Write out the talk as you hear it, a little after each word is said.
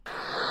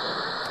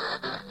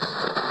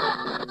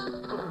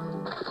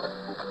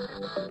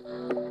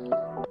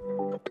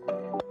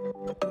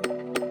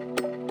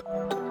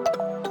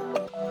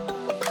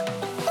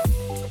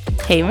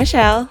Hey,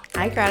 Michelle.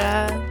 Hi,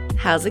 Greta.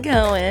 How's it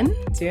going?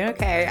 Doing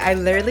okay. I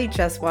literally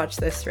just watched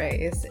this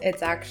race.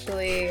 It's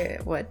actually,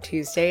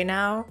 Tuesday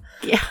now?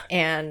 Yeah.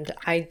 And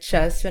I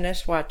just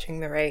finished watching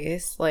the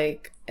race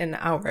like an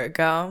hour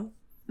ago.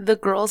 The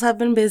girls have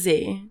been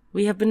busy.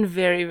 We have been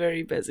very,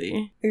 very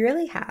busy. We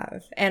really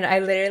have. And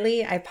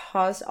I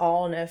paused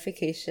all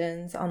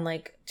notifications on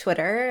like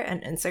Twitter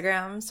and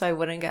Instagram so I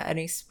wouldn't get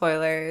any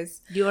spoilers.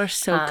 You are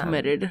so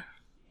committed.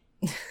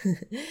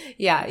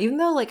 Yeah, even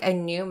though like I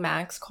knew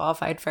Max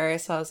qualified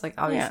first, so I was like,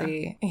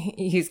 obviously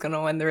he's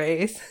gonna win the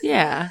race.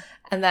 Yeah.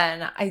 And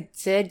then I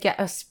did get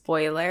a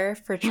spoiler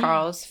for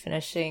Charles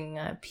finishing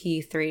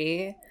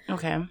P3.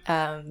 Okay.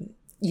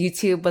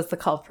 YouTube was the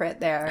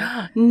culprit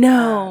there.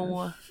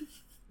 No.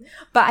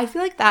 But I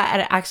feel like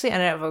that actually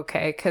ended up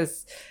okay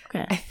because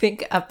Okay. I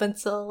think up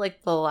until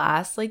like the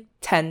last like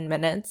 10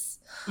 minutes,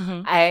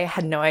 I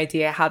had no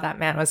idea how that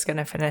man was going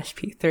to finish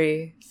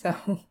P3. So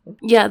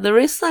Yeah, the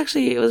race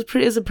actually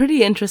is a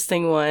pretty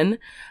interesting one.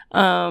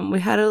 We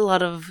had a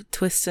lot of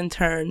twists and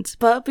turns.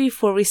 But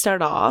before we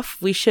start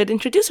off, we should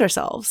introduce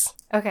ourselves.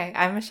 Okay,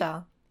 I'm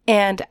Michelle.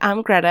 And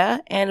I'm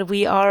Greta, and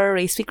we are a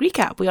Race Week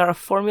Recap. We are a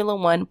Formula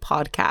One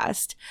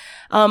podcast.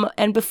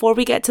 And before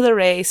we get to the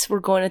race, we're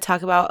going to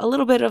talk about a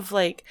little bit of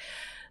like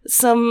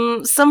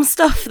some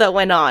stuff that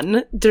went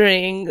on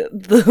during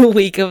the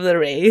week of the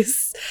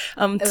race.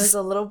 It was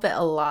a little bit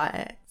a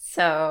lot.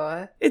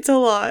 So it's a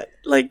lot.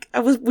 Like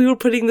we were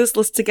putting this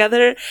list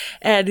together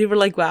and we were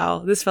like, wow,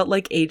 this felt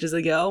like ages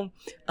ago.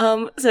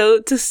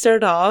 So to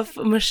start off,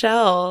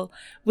 Michelle,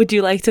 would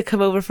you like to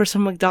come over for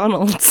some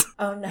McDonald's?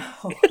 Oh no.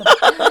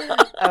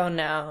 Oh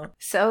no.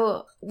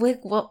 So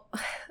like what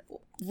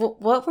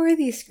were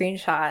these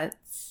screenshots?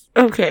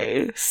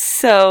 Okay,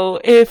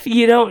 so if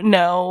you don't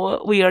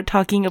know, we are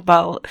talking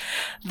about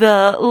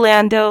the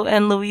Lando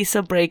and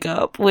Luisa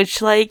breakup,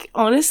 which like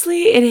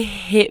honestly, it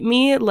hit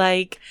me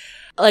like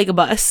a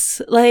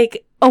bus.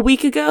 Like a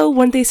week ago,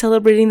 weren't they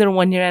celebrating their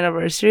 1-year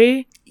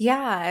anniversary?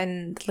 Yeah,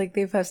 and like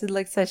they posted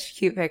like such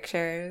cute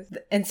pictures.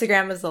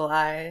 Instagram is a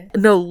lie.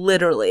 No,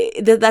 literally.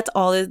 That's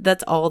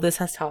all this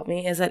has taught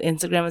me is that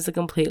Instagram is a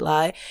complete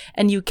lie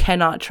and you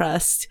cannot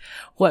trust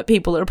what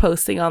people are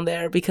posting on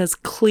there because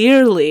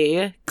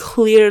clearly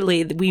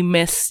we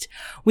missed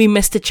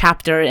a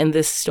chapter in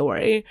this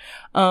story.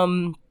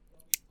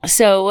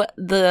 So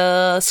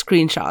the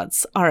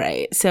screenshots. All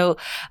right. So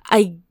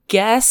I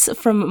guess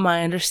from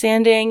my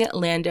understanding,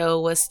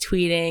 Lando was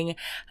tweeting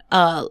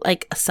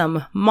like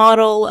some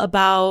model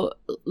about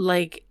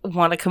like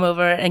want to come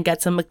over and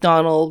get some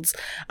McDonald's.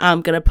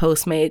 I'm gonna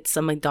Postmate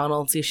some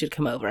McDonald's. You should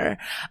come over.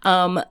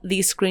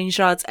 These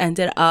screenshots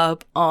ended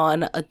up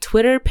on a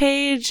Twitter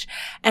page,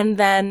 and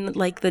then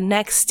like the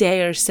next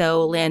day or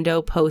so,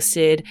 Lando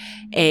posted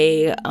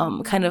a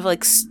kind of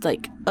like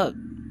a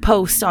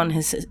post on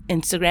his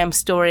Instagram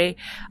story,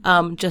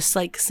 just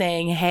like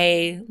saying,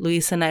 hey,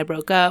 Luisa and I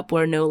broke up.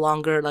 We're no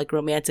longer like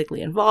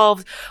romantically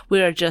involved.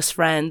 We are just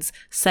friends.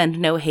 Send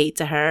no hate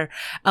to her.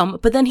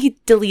 But then he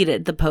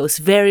deleted the post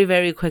very,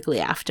 very quickly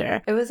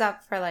after. It was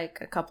up for like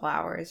a couple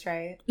hours,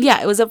 right?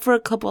 Yeah, it was up for a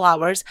couple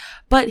hours,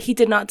 but he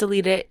did not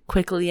delete it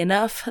quickly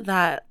enough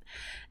that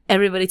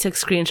everybody took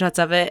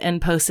screenshots of it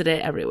and posted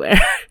it everywhere.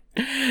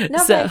 No,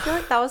 but I feel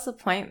like that was the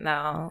point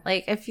though.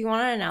 Like if you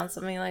want to announce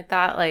something like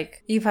that,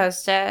 like you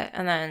post it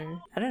and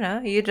then I don't know,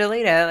 you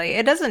delete it. Like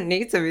it doesn't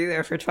need to be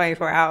there for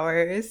 24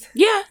 hours.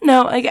 Yeah,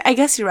 no, I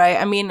guess you're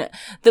right. I mean,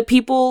 the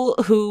people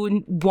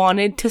who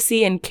wanted to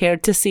see and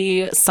cared to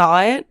see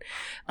saw it,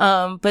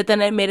 but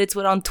then it made its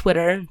way on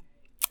Twitter,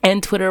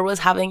 and Twitter was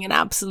having an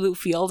absolute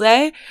field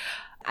day.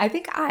 I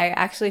think I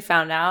actually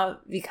found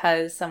out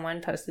because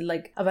someone posted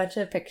like a bunch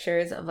of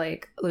pictures of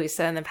like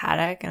Luisa in the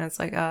paddock, and it's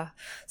like, oh,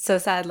 so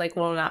sad, like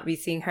we'll not be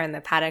seeing her in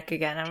the paddock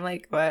again. I'm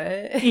like,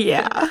 what?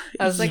 Yeah.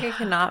 I was like, I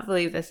cannot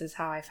believe this is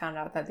how I found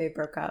out that they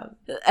broke up.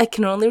 I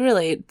can only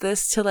relate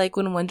this to like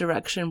when One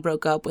Direction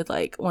broke up with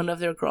like one of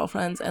their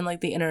girlfriends and like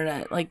the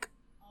internet like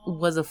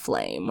was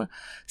aflame.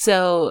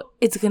 So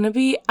it's gonna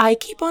be, I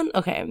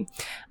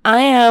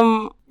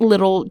am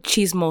little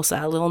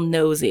chismosa, a little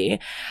nosy.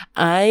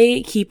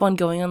 I keep on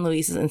going on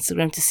Luisa's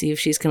Instagram to see if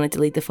she's gonna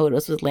delete the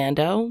photos with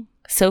Lando.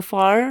 So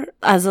far,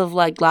 as of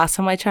like last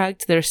time I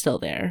checked, they're still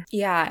there.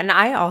 Yeah, and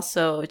I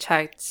also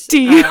checked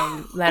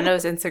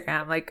Lando's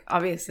Instagram, like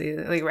obviously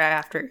like right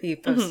after he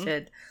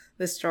posted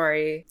the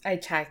story. I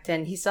checked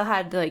and he still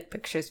had like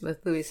pictures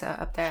with Luisa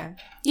up there.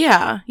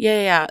 Yeah.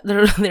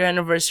 Their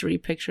anniversary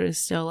picture is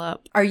still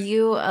up. Are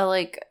you a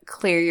like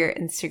clear your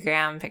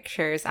Instagram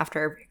pictures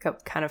after a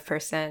breakup kind of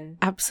person?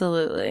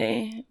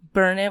 Absolutely.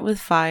 Burn it with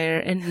fire.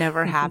 It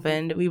never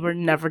happened. We were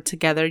never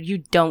together. You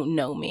don't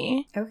know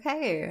me.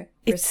 Okay.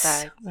 It's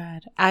so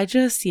bad. I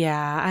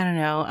don't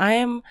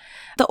know.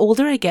 The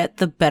older I get,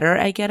 the better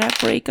I get at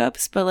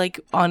breakups. But like,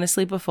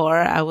 honestly, before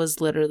I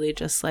was literally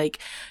just like,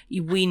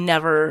 we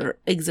never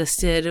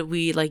existed.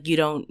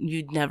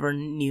 You never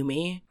knew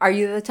me. Are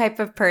you the type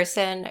of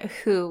person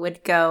who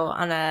would go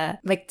on a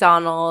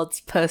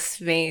McDonald's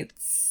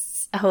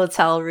Postmates a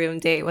hotel room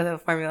date with a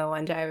Formula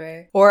One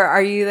driver? Or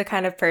are you the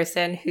kind of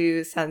person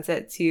who sends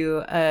it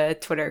to a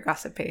Twitter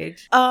gossip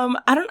page?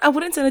 I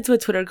wouldn't send it to a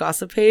Twitter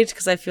gossip page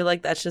because I feel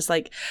like that's just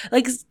like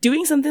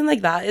doing something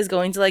like that is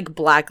going to like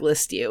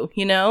blacklist you,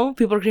 you know?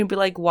 People are going to be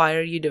like, why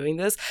are you doing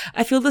this?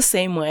 I feel the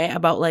same way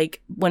about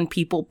like when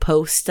people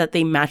post that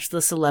they match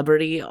the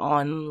celebrity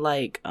on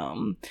like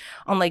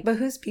But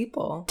who's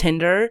people?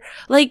 Tinder.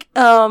 Like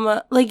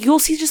you'll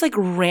see just like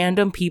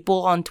random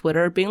people on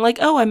Twitter being like,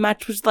 oh, I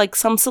matched with like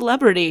some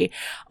celebrity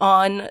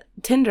on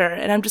Tinder.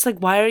 And I'm just like,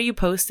 why are you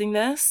posting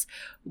this?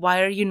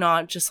 Why are you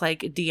not just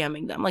like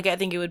DMing them? Like, I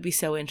think it would be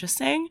so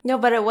interesting. No,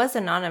 but it was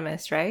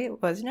anonymous, right?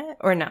 Wasn't it?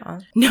 Or no?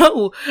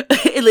 No,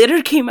 it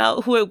later came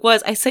out who it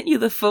was. I sent you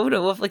the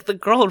photo of like the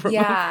girl. Remember?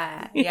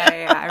 Yeah.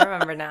 I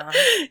remember now.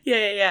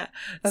 Yeah.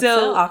 That's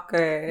so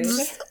awkward.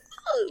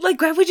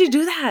 Like, why would you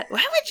do that?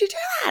 Why would you do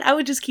that? I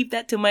would just keep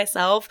that to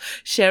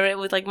myself, share it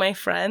with like my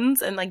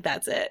friends, and like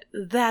that's it.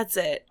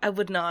 I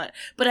would not.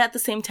 But at the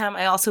same time,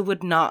 I also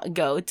would not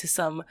go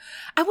to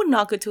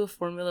a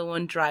Formula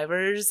One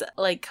driver's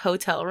like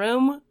hotel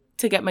room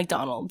to get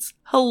McDonald's.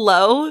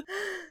 Hello?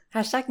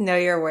 Hashtag know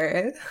your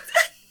worth.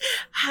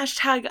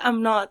 Hashtag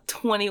I'm not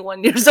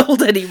 21 years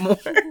old anymore.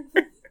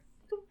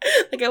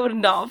 Like, I would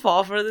not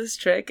fall for this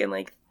trick, and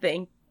like,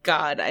 thank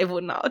God I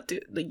would not do,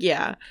 like,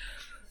 yeah.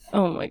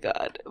 Oh my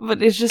God.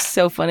 But it's just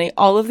so funny.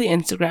 All of the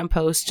Instagram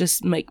posts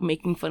just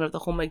making fun of the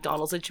whole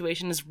McDonald's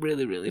situation is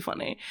really, really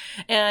funny.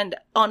 And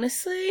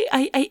honestly,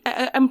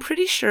 I'm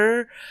pretty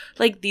sure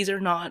like these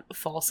are not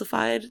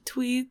falsified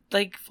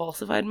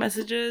falsified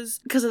messages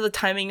because of the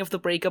timing of the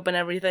breakup and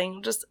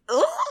everything. Just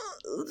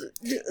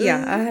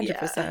yeah,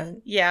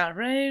 100%. Yeah,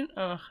 right?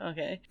 Oh,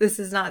 okay. This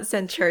is not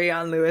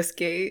Centurion Lewis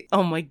Gate.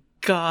 Oh my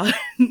God.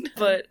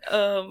 But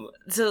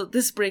so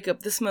this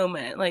breakup, this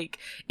moment, like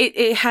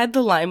it had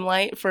the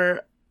limelight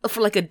for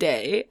like a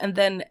day, and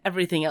then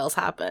everything else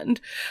happened.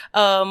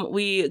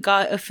 We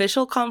got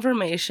official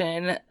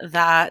confirmation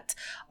that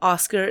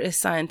Oscar is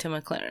signed to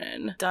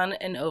McLaren. Done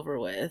and over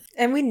with.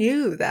 And we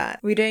knew that.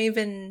 We didn't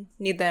even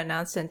need the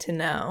announcement to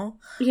know.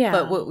 Yeah.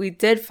 But what we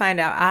did find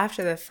out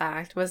after the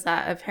fact was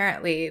that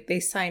apparently they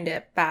signed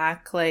it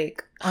back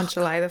like on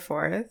July the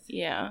 4th.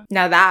 Yeah.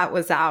 Now that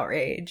was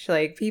outrage.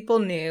 Like, people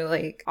knew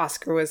like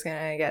Oscar was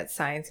gonna get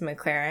signed to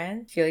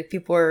McLaren. I feel like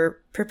people were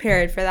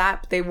prepared for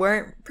that, but they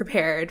weren't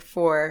prepared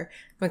for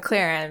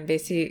McLaren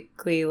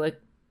basically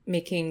like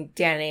making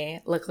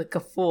Danny look like a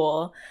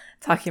fool,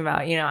 talking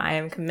about, you know, I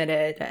am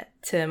committed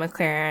to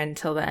McLaren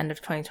until the end of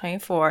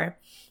 2024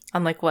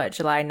 on like what,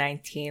 July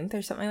 19th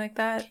or something like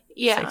that?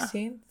 Yeah.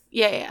 16th?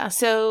 Yeah.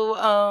 So,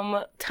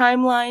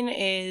 timeline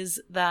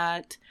is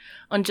that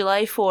on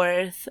July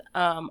 4th,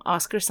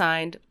 Oscar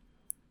signed.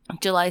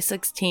 July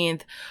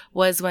 16th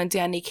was when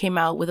Danny came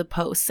out with a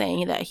post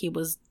saying that he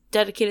was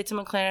dedicated to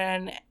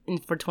McLaren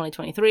for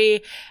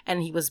 2023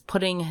 and he was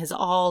putting his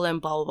all and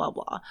blah, blah,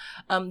 blah,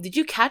 blah. Did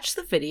you catch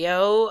the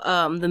video,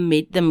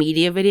 the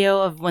media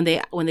video of when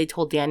they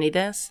told Danny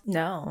this?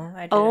 No,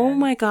 I didn't. Oh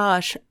my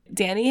gosh.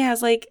 Danny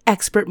has like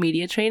expert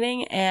media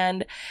training,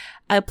 and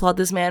I applaud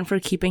this man for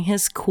keeping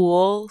his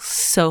cool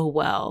so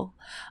well.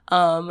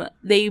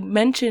 They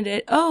mentioned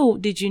it. Oh,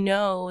 did you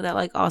know that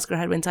like Oscar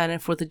had been signed on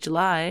 4th of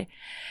July?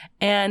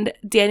 And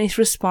Danny's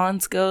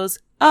response goes,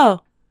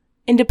 oh,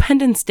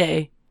 Independence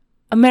Day,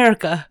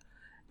 America.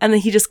 And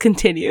then he just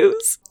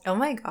continues. Oh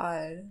my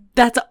God.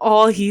 That's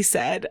all he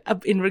said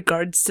in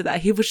regards to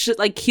that. He was just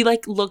like, he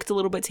like looked a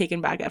little bit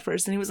taken back at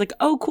first, and he was like,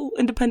 oh, cool,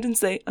 Independence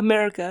Day,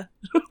 America.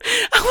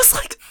 I was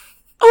like,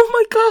 oh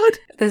my God.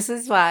 This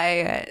is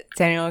why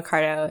Daniel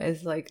Ricciardo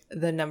is like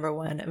the number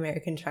one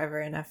American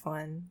driver in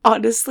F1.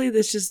 Honestly,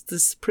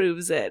 this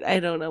proves it. I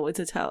don't know what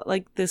to tell.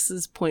 Like, this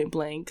is point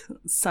blank.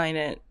 Sign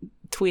it,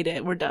 tweet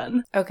it, we're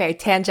done. Okay,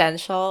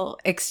 tangential,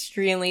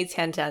 extremely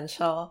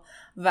tangential.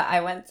 But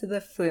I went to the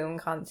Flume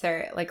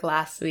concert like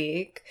last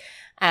week,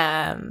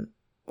 or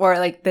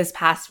like this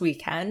past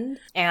weekend.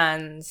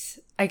 And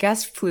I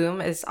guess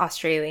Flume is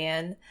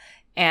Australian.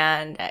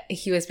 And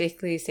he was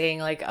basically saying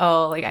like,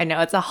 oh, like I know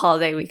it's a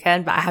holiday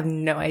weekend, but I have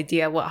no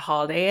idea what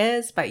holiday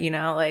is. But you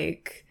know,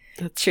 like,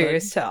 That's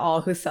cheers fun. to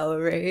all who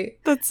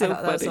celebrate. That's so I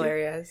thought that was funny.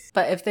 hilarious.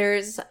 But if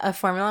there's a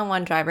Formula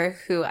One driver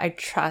who I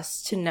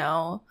trust to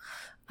know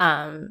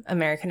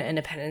American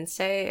Independence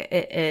Day,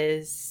 it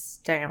is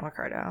Daniel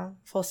Ricciardo.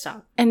 Full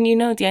stop. And you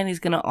know Danny's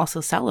gonna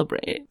also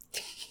celebrate.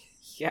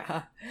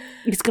 Yeah.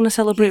 He's gonna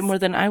celebrate more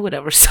than I would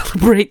ever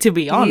celebrate, to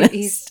be honest.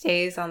 He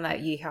stays on that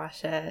yeehaw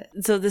shit.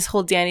 So this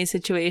whole Danny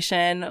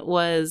situation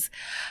was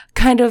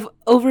kind of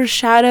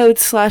overshadowed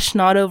 /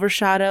 not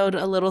overshadowed,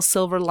 a little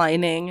silver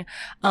lining.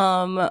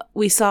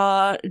 We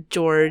saw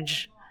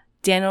George,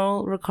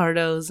 Daniel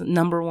Ricciardo's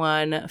number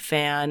one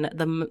fan,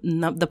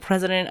 the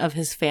president of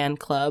his fan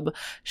club,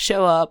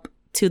 show up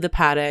to the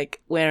paddock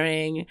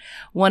wearing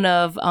one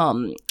of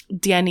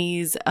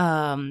Danny's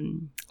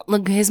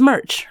look, his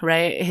merch,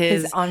 right?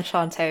 His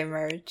Enchante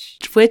merch.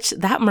 Which,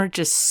 that merch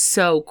is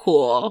so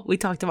cool. We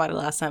talked about it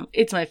last time.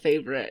 It's my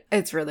favorite.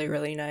 It's really,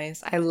 really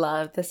nice. I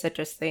love the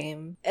citrus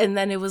theme. And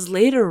then it was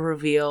later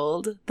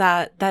revealed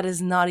that that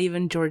is not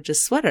even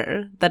George's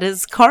sweater. That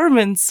is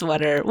Carmen's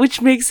sweater,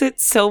 which makes it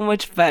so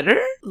much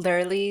better.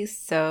 Literally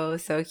so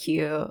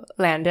cute.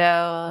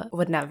 Lando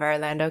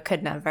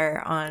could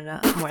never on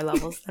more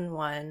levels than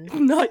one.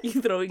 Not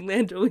you throwing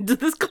Lando into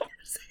this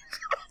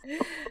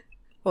conversation.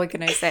 What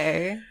can I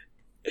say?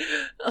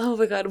 Oh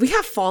my god, we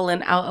have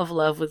fallen out of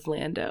love with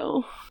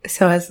Lando.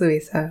 So has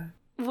Luisa.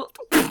 Well,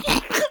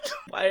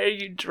 why are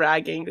you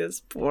dragging this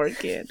poor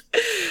kid?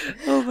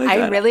 Oh my god.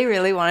 I really,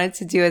 really wanted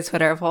to do a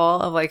Twitter poll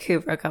of like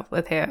who broke up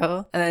with who,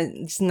 and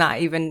then just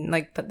not even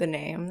like put the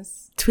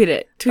names. Tweet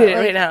it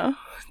right now.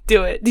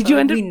 Do it. Did you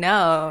end up? We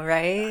know,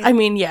 right? I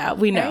mean, yeah,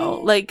 we know.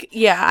 Right? Like,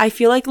 yeah, I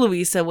feel like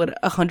Luisa would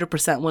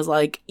 100% was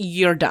like,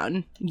 you're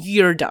done.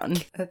 You're done.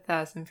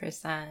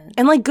 1,000%.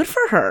 And like, good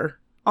for her.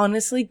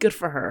 Honestly, good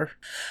for her.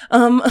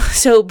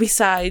 So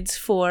besides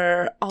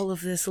for all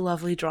of this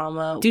lovely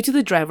drama, due to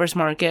the driver's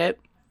market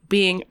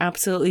being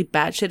absolutely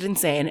batshit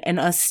insane and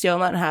us still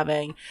not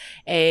having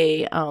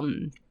a,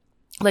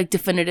 like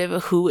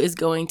definitive who is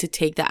going to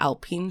take the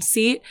Alpine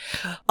seat,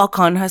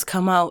 Ocon has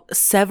come out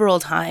several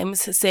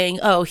times saying,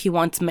 oh, he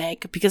wants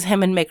Mick because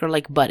him and Mick are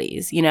like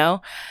buddies, you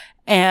know?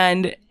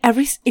 And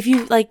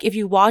if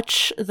you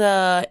watch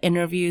the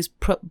interviews,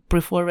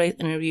 before race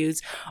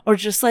interviews, or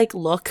just like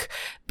look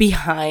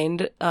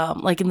behind,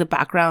 like in the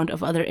background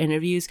of other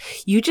interviews,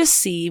 you just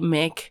see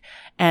Mick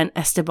and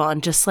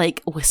Esteban just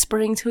like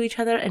whispering to each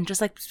other and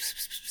just like,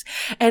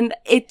 and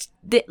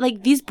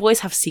like these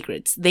boys have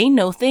secrets. They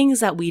know things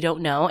that we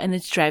don't know, and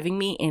it's driving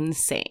me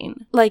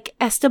insane. Like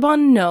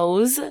Esteban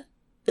knows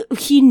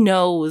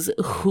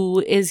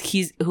who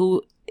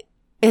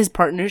his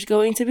partner's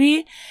going to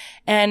be,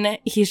 and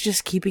he's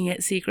just keeping it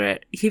a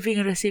secret,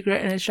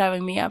 and it's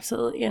driving me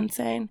absolutely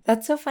insane.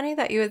 That's so funny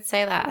that you would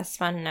say that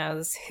Esteban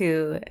knows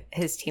who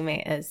his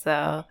teammate is,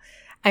 though.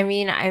 I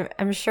mean,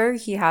 I'm sure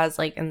he has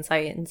like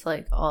insight into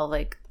like all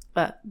like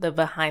the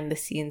behind the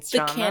scenes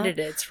drama. The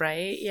candidates,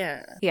 right?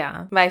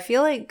 Yeah, but I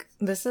feel like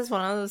this is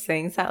one of those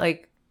things that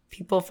like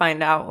people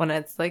find out when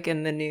it's like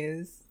in the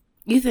news.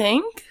 You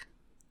think?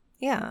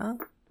 Yeah.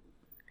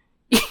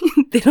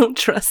 They don't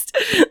trust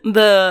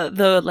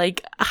the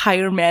like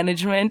higher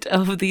management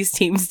of these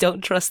teams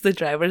don't trust the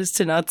drivers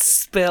to not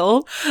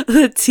spill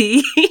the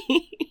tea.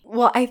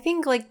 Well, I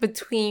think like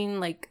between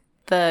like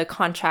the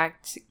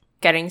contract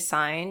getting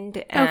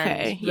signed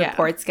and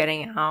reports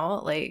getting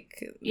out,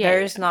 like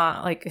there's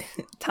not like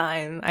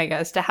time, I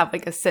guess, to have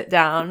like a sit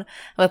down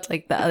with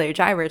like the other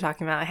driver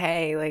talking about,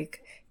 hey,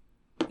 like,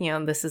 you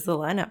know, this is the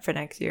lineup for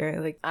next year.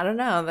 Like, I don't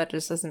know, that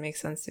just doesn't make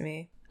sense to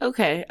me.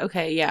 Okay,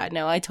 yeah,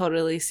 no, I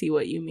totally see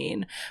what you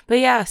mean. But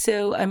yeah,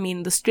 so, I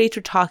mean, the streets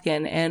are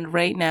talking, and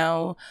right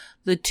now,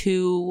 the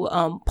two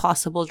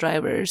possible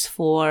drivers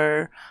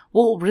for,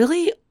 well,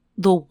 really,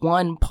 the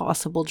one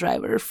possible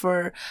driver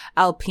for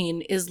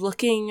Alpine is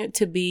looking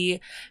to be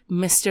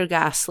Mr.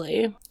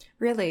 Gasly.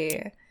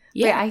 Really?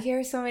 Yeah. Wait, I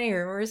hear so many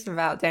rumors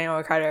about Daniel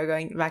Ricciardo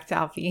going back to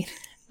Alpine.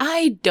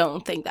 I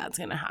don't think that's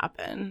going to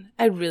happen.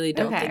 I really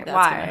don't think that's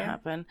why? going to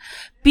happen.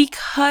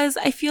 Because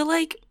I feel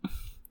like,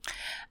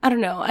 I don't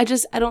know. I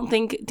don't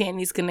think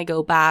Danny's going to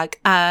go back.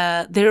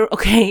 I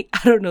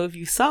don't know if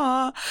you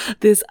saw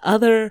this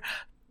other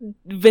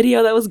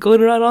video that was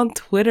going around on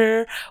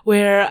Twitter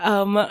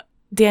where,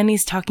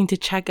 Danny's talking to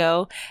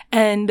Checo,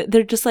 and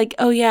they're just like,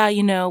 oh yeah,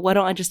 you know, why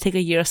don't I just take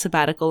a year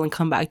sabbatical and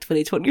come back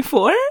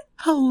 2024?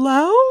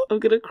 Hello? I'm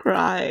gonna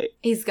cry.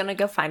 He's gonna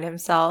go find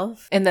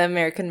himself in the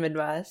American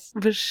Midwest.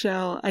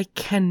 Michelle, I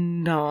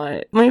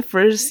cannot. My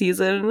first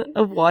season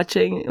of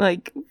watching,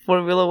 like,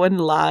 Formula One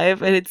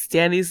live, and it's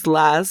Danny's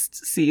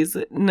last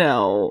season.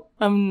 No,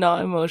 I'm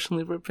not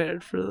emotionally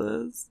prepared for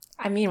this.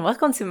 I mean,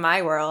 welcome to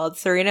my world.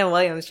 Serena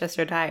Williams just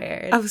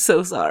retired. I'm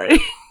so sorry.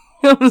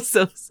 I'm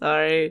so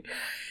sorry.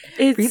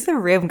 Read the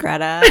room,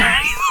 Greta.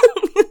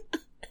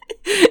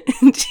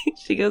 And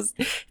she goes,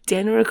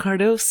 Daniel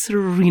Ricciardo,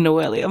 Serena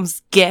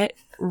Williams, get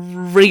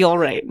real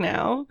right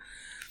now.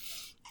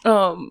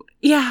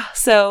 Yeah,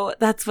 so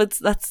that's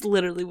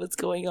literally what's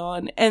going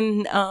on.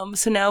 And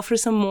so now for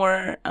some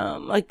more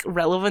like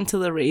relevant to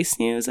the race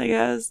news, I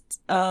guess.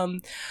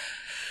 All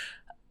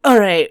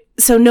right,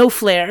 so no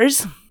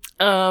flares.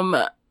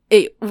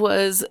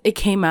 It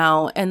came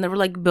out, and there were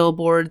like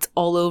billboards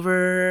all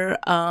over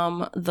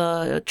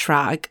the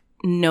track.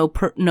 No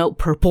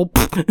purple,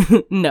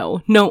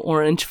 no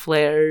orange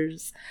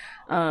flares.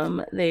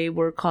 They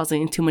were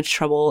causing too much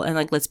trouble, and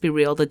like, let's be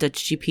real, the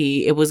Dutch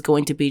GP, it was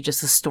going to be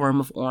just a storm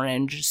of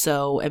orange.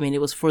 So I mean,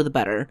 it was for the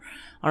better.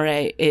 All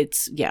right,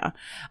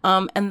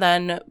 and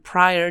then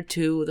prior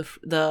to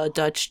the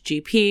Dutch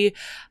GP,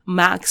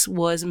 Max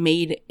was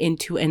made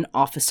into an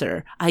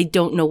officer. I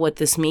don't know what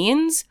this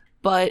means,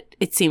 but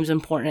it seems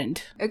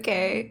important.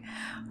 Okay.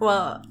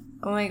 Well,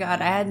 oh my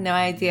god, I had no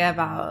idea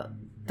about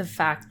the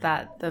fact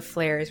that the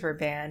flares were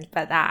banned,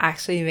 but that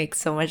actually makes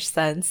so much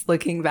sense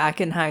looking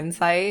back in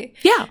hindsight.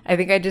 Yeah. I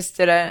think I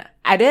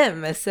didn't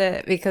miss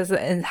it because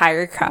the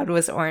entire crowd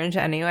was orange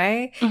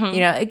anyway. Mhm. You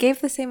know, it gave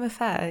the same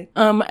effect.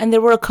 And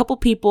there were a couple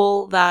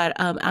people that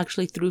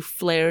actually threw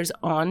flares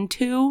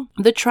onto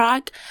the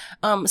track,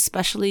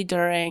 especially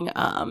during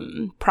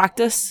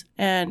practice.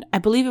 And I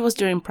believe it was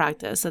during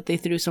practice that they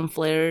threw some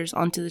flares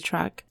onto the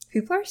track.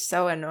 People are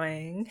so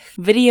annoying.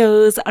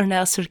 Videos are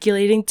now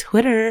circulating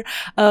Twitter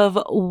of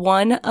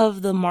one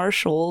of the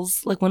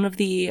marshals, like one of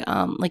the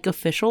like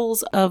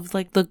officials of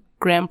like the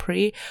Grand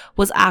Prix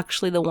was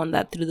actually the one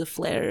that threw the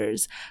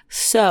flares.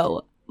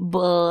 So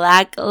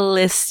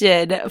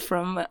blacklisted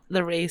from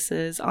the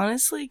races.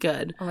 Honestly,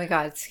 good. Oh my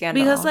god,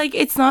 scandal. Because like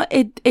it's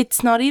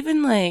not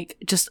even like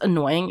just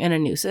annoying and a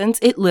nuisance.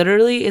 It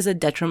literally is a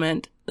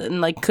detriment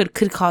and like could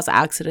cause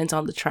accidents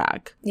on the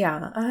track.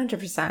 Yeah,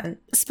 100%.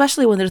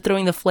 Especially when they're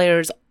throwing the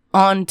flares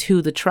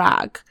onto the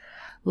track.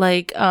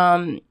 Like,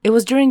 it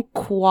was during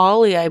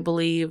quali, I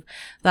believe,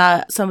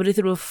 that somebody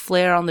threw a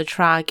flare on the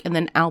track and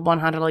then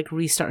Albon had to like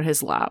restart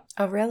his lap.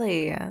 Oh,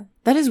 really?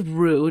 That is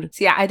rude.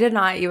 So, yeah, I did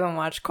not even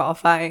watch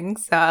qualifying,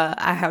 so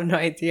I have no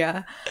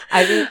idea.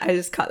 I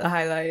just caught the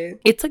highlight.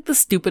 It's like the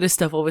stupidest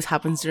stuff always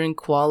happens during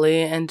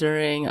quali and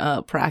during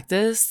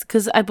practice.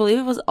 Because I believe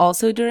it was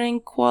also during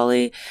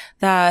quali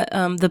that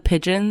the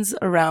pigeons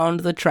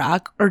around the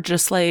track are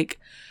just like,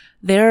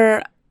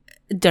 they're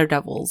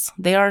daredevils.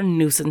 They are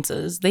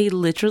nuisances. They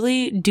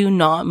literally do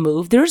not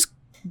move. There's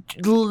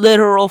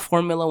literal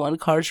Formula One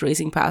cars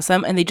racing past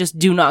them and they just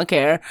do not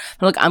care.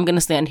 They're like, I'm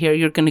gonna stand here,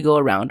 you're gonna go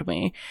around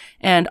me.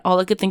 And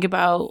all I could think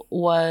about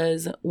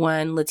was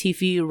when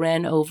Latifi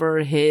ran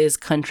over his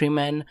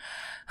countryman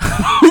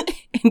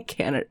in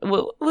Canada.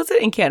 Well, was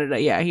it in Canada?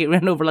 Yeah, he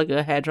ran over like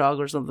a hedgehog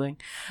or something.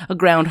 A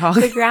groundhog.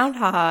 The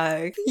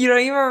groundhog. You don't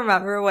even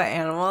remember what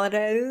animal it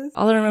is?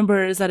 All I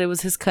remember is that it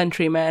was his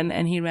countryman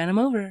and he ran him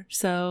over.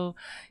 So,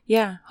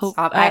 yeah.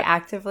 Stop. I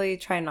actively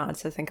try not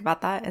to think about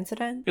that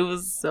incident. It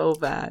was so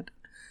bad.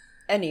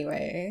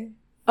 Anyway.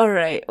 All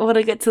right. Want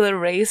to get to the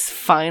race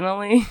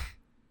finally?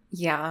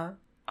 Yeah.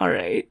 All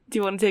right. Do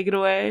you want to take it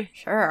away?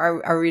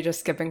 Sure. Are we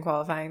just skipping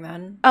qualifying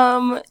then?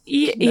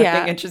 Yeah.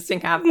 Nothing interesting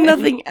happened.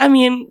 Nothing. I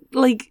mean,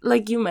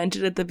 like you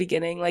mentioned at the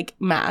beginning, like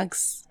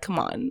Max, come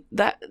on.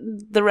 That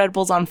the Red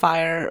Bull's on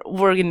fire.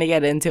 We're going to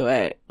get into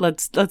it.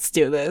 Let's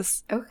do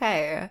this.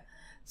 Okay.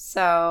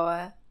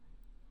 So,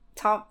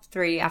 top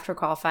 3 after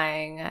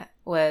qualifying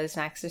was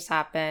Max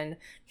Verstappen,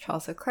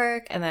 Charles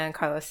Leclerc, and then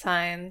Carlos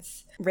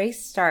Sainz.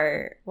 Race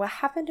start. What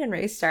happened in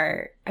race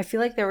start? I feel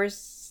like there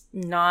was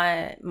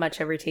not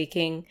much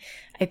overtaking.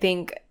 I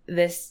think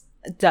this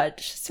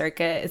Dutch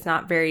circuit is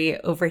not very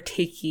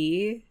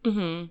overtakey.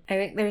 Mm-hmm. I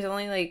think there's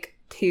only like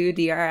 2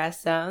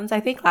 DRS zones. I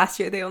think last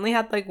year they only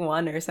had like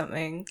 1 or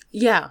something.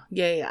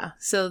 Yeah.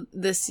 So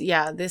this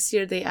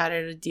year they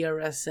added a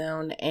DRS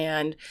zone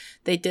and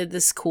they did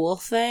this cool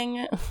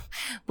thing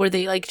where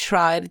they like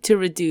tried to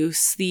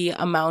reduce the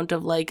amount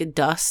of like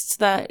dust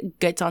that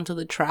gets onto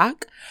the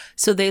track.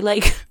 So they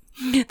like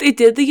they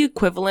did the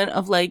equivalent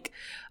of like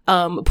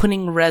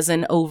putting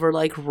resin over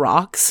like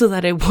rocks so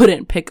that it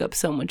wouldn't pick up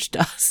so much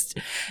dust,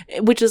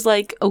 which is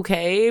like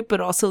okay, but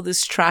also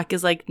this track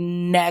is like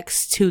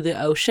next to the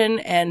ocean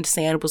and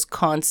sand was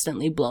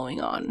constantly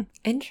blowing on.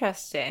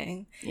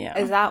 Interesting. Yeah.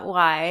 Is that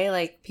why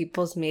like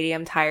people's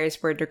medium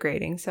tires were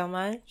degrading so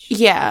much?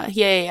 Yeah.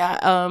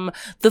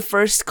 The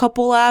first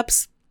couple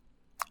laps,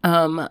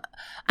 I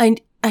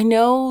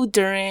know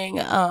during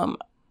oh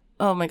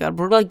my god,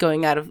 we're like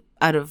going out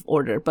of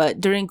order,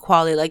 but during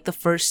quali, like the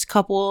first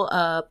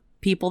couple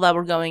people that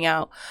were going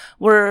out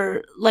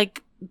were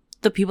like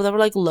the people that were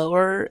like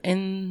lower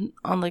in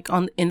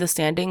the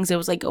standings. It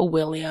was like a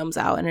Williams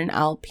out and an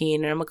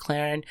Alpine and a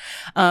McLaren,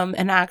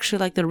 and actually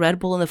like the Red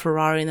Bull and the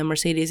Ferrari and the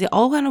Mercedes, they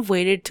all kind of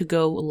waited to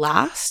go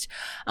last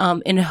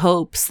in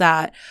hopes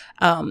that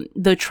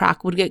the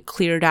track would get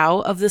cleared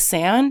out of the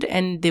sand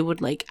and they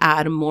would like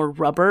add more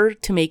rubber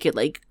to make it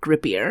like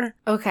grippier.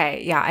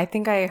 Okay, yeah, I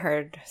think I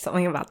heard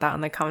something about that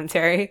on the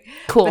commentary.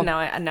 Cool.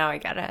 But now I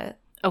get it.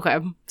 Okay,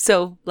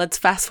 so let's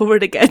fast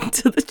forward again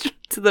to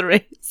the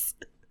race.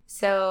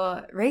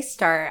 So race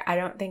start, I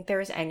don't think there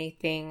was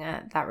anything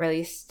that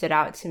really stood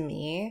out to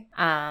me.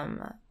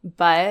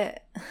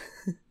 But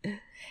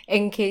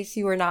in case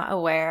you were not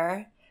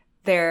aware,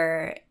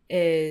 there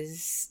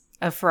is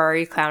a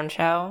Ferrari clown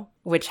show,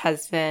 which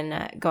has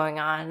been going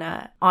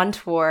on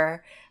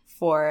tour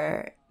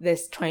for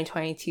this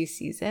 2022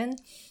 season.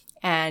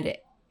 And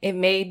it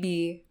may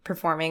be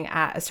performing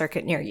at a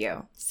circuit near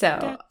you.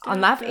 So on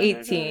lap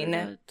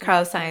 18,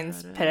 Carlos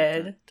Sainz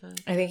pitted.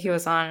 I think he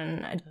was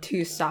on a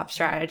 2-stop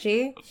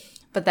strategy.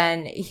 But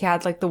then he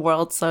had like the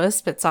world's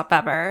slowest pit stop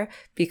ever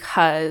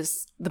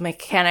because the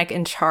mechanic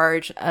in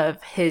charge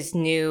of his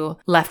new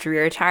left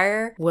rear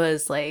tire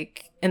was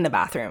like in the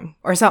bathroom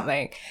or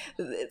something.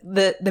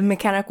 The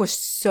mechanic was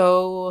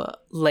so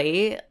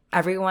late.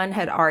 Everyone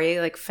had already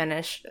like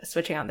finished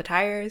switching out the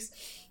tires.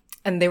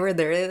 And they were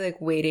literally like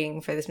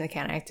waiting for this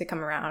mechanic to come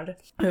around.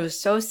 It was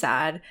so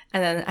sad.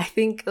 And then I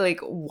think like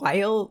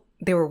while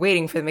they were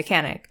waiting for the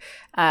mechanic,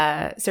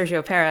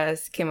 Sergio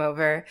Perez came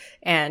over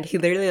and he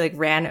literally like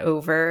ran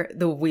over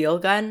the wheel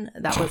gun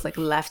that was like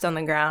left on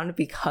the ground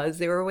because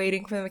they were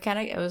waiting for the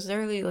mechanic. It was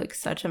literally like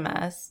such a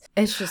mess.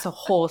 It's just a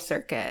whole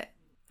circus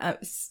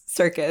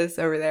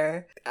over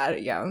there.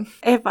 Yeah.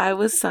 If I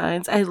was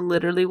Sainz, I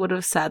literally would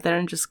have sat there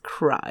and just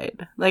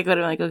cried. Like, would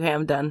have been like, okay,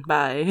 I'm done.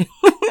 Bye.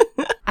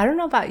 I don't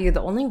know about you.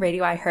 The only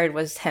radio I heard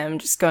was him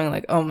just going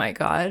like, oh my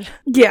God.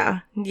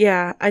 Yeah.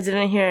 I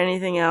didn't hear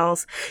anything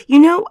else. You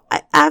know,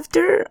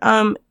 after,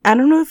 I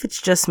don't know if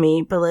it's just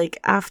me, but like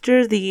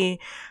after the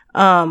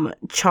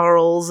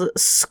Charles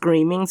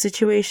screaming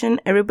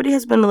situation, everybody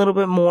has been a little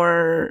bit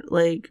more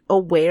like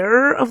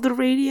aware of the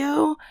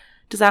radio.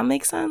 Does that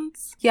make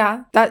sense?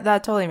 Yeah, that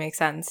totally makes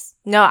sense.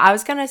 No, I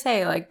was gonna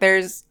say, like,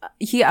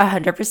 he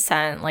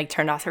 100% like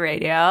turned off the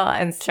radio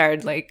and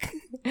started like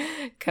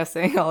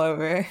cussing all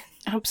over.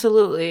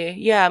 Absolutely.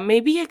 Yeah,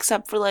 maybe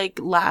except for like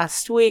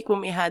last week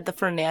when we had the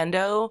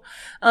Fernando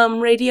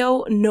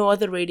radio, no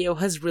other radio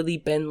has really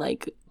been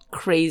like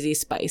crazy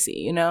spicy,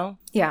 you know?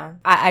 Yeah,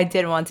 I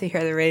did want to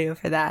hear the radio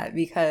for that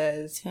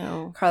because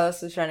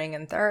Carlos was running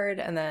in third,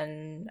 and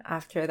then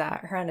after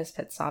that horrendous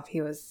pit stop,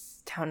 he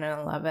was down in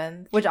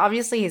 11th, which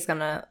obviously he's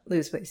gonna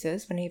lose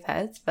places when he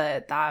pits,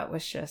 but that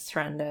was just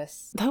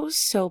horrendous. That was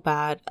so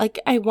bad. Like,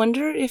 I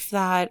wonder if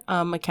that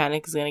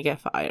mechanic is gonna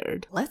get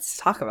fired. Let's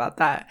talk about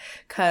that,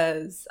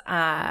 because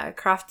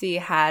Crofty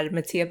had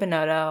Mattia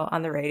Binotto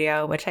on the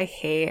radio, which I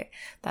hate.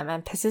 That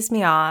man pisses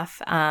me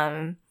off.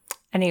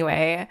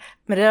 Anyway,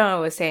 Madonna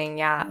was saying,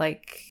 yeah,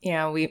 like, you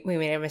know, we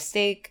made a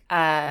mistake.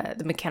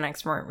 The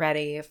mechanics weren't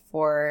ready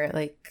for,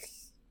 like,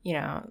 you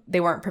know, they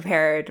weren't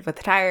prepared with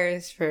the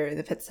tires for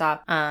the pit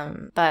stop.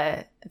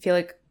 But I feel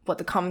like what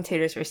the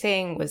commentators were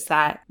saying was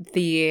that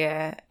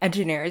the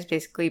engineers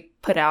basically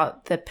put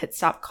out the pit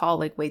stop call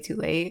like way too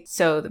late.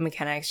 So the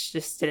mechanics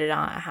just did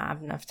not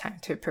have enough time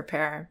to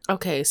prepare.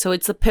 Okay, so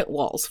it's the pit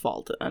wall's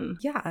fault then.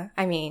 Yeah,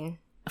 I mean,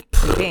 I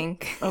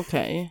think.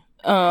 Okay.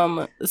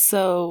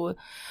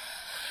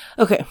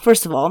 Okay,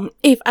 first of all,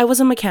 if I was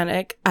a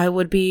mechanic, I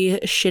would be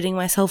shitting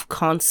myself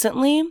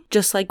constantly,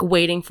 just like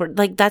waiting for,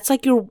 like, that's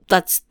like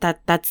that's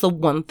the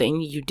one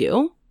thing you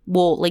do.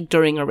 Well, like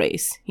during a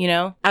race, you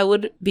know, I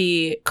would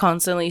be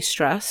constantly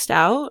stressed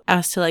out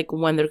as to like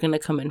when they're gonna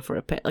come in for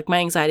a pit. Like my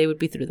anxiety would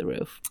be through the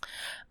roof.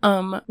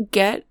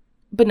 Get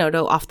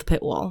Binotto off the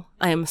pit wall.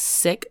 I am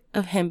sick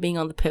of him being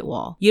on the pit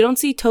wall. You don't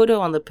see Toto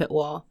on the pit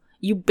wall.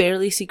 You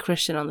barely see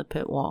Christian on the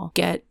pit wall.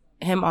 Get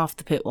him off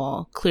the pit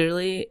wall.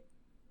 Clearly.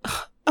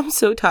 I'm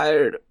so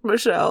tired,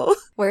 Michelle.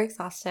 We're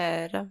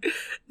exhausted.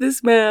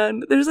 This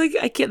man, there's like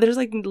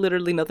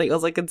literally nothing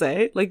else I can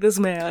say. Like, this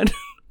man.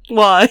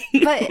 Why?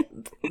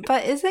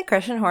 But isn't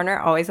Christian Horner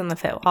always on the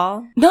pit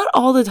wall? Not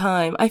all the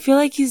time. I feel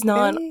like he's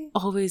not Really?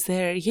 always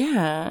there.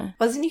 Yeah.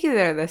 Wasn't he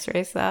there this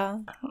race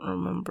though? I don't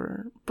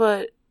remember.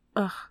 But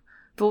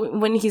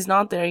when he's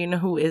not there, you know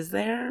who is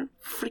there?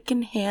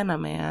 Freaking Hannah,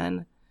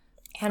 man.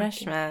 Hannah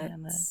Schmidt.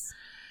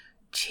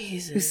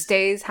 Jesus. Who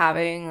stays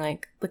having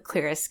like the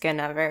clearest skin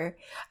ever.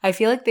 I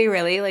feel like they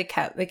really like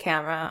kept the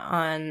camera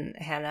on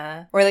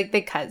Hannah, or like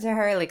they cut to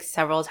her like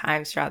several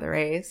times throughout the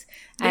race.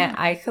 Yeah. And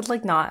I could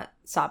like not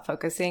stop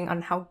focusing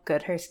on how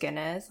good her skin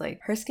is.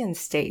 Like, her skin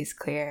stays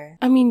clear.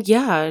 I mean,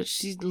 yeah,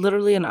 she's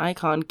literally an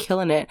icon,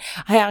 killing it.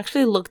 I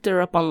actually looked her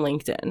up on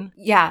LinkedIn.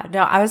 Yeah,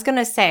 no, I was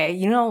gonna say,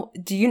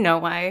 do you know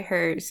why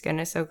her skin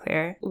is so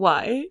clear?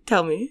 Why?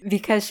 Tell me.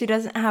 Because she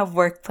doesn't have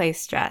workplace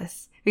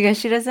stress. Because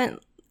she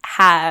doesn't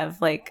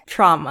have like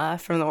trauma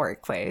from the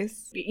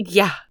workplace.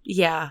 Yeah.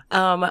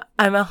 I'm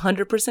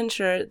 100%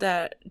 sure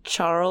that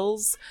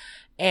Charles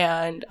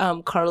and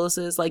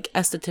Carlos's like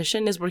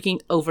esthetician is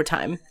working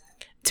overtime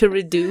to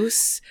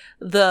reduce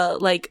the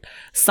like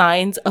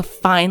signs of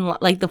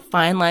the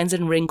fine lines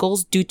and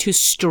wrinkles due to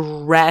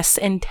stress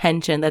and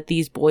tension that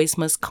these boys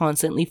must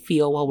constantly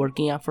feel while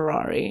working at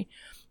Ferrari.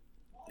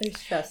 They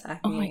stress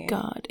acne. Oh my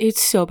god,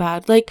 it's so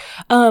bad. Like,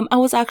 I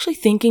was actually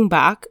thinking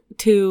back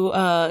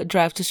to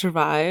Drive to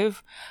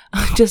Survive,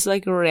 just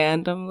like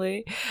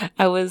randomly.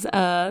 I was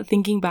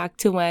thinking back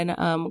to when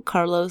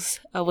Carlos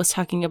was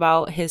talking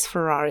about his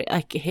Ferrari,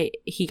 like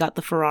he got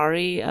the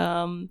Ferrari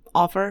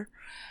offer,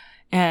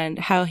 and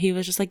how he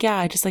was just like, yeah,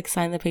 I just like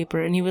signed the paper,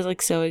 and he was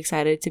like so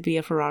excited to be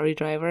a Ferrari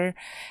driver.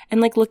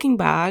 And like looking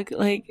back,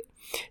 like,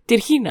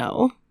 did he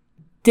know?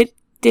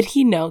 Did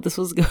he know this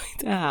was going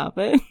to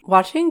happen?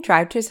 Watching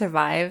Drive to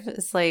Survive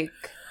is like,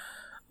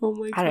 oh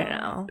my god, I don't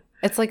know.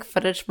 It's like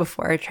footage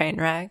before a train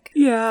wreck.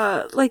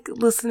 Yeah, like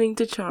listening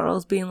to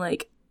Charles being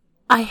like,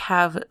 I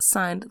have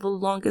signed the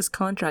longest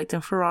contract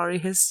in Ferrari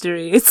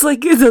history. It's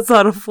like, that's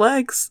not a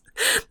flex.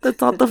 That's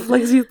not the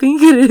flex you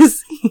think it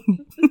is.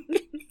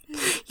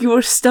 You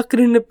are stuck in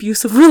an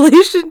abusive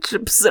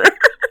relationship, sir.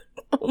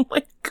 Oh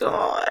my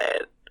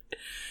god.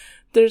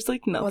 There's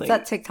like nothing. What's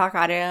that TikTok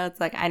audio?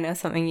 It's like, I know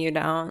something you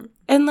don't.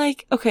 And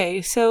like,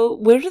 okay, so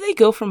where do they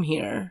go from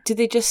here? Do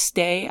they just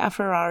stay at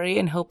Ferrari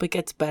and hope it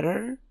gets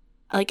better?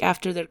 like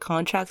after their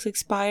contracts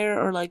expire,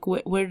 or like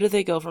where do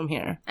they go from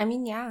here? I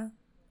mean, yeah.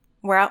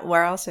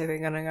 Where else are they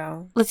gonna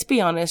go? Let's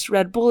be honest,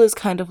 Red Bull is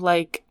kind of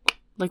like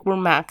we're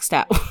maxed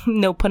out.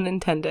 No pun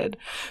intended.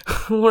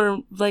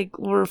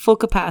 we're full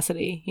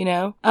capacity, you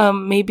know?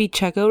 Maybe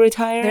Checo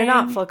retiring. They're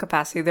not full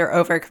capacity, they're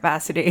over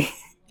capacity.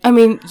 I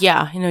mean,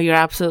 yeah, you know, you're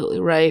absolutely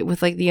right.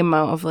 With like the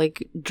amount of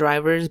like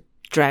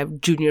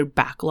junior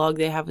backlog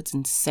they have, it's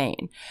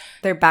insane.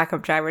 Their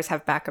backup drivers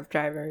have backup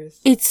drivers.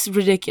 It's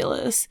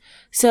ridiculous.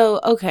 So,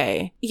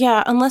 okay.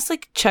 Yeah, unless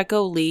like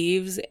Checo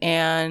leaves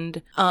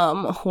and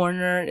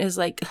Horner is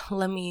like,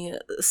 let me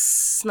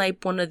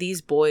snipe one of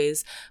these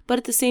boys. But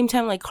at the same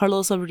time, like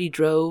Carlos already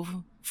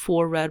drove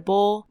for Red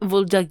Bull.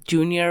 Well, like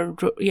Junior,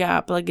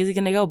 yeah, but like is he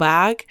gonna go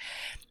back?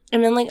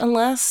 And then like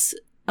unless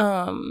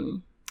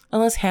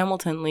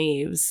Hamilton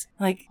leaves,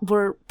 like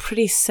we're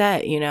pretty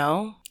set, you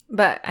know?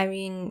 But I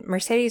mean,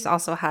 Mercedes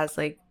also has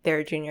like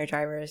their junior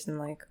drivers and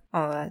like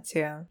all of that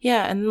too.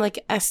 Yeah, and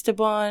like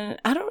Esteban,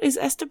 is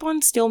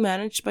Esteban still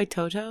managed by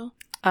Toto?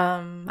 I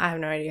have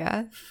no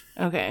idea.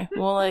 Okay,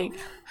 well, like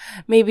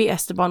maybe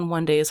Esteban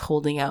one day is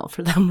holding out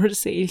for the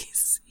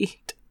Mercedes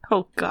seat.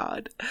 Oh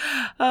God.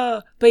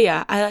 But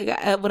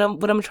yeah, what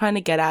I'm trying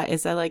to get at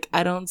is that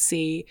I don't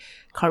see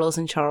Carlos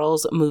and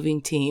Charles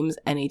moving teams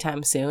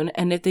anytime soon.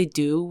 And if they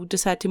do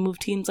decide to move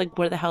teams, like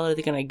where the hell are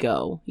they gonna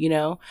go? You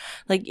know,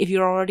 like if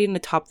you're already in the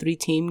top 3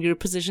 team, your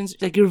positions,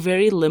 like you're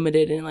very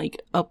limited in like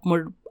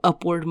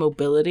upward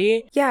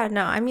mobility. Yeah,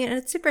 no, I mean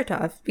it's super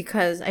tough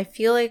because I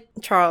feel like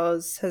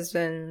Charles has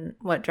been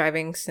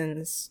driving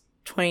since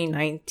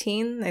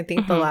 2019. I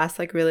think the last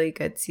like really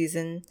good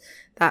season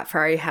that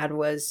Ferrari had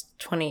was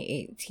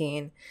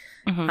 2018.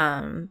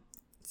 And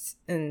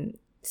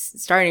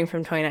starting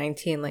from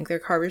 2019, like their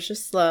car was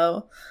just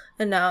slow,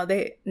 and now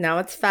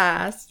it's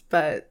fast,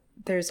 but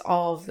there's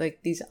all of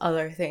like these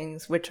other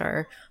things which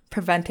are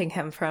preventing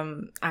him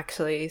from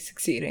actually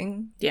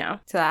succeeding. Yeah.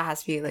 So that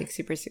has to be like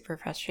super, super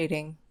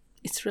frustrating.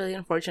 It's really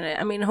unfortunate.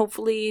 I mean,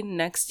 hopefully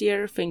next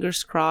year,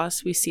 fingers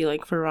crossed, we see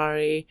like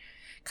Ferrari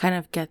kind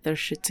of get their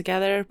shit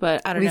together, but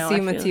I don't know. We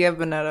see Mattia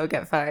Binotto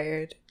get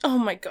fired. Oh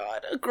my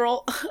God, a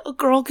girl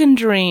can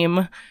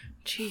dream.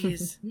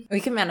 Jeez.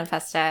 We can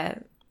manifest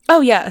it.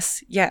 Oh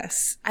yes.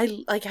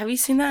 I like. Have you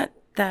seen that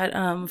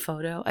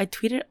photo? I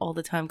tweet it all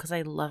the time because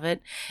I love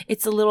it.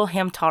 It's a little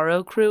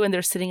Hamtaro crew and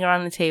they're sitting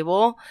around the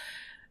table,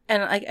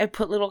 and I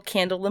put little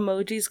candle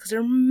emojis because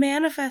they're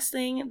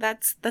manifesting.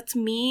 That's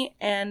me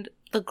and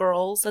the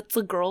girls. That's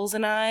the girls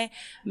and I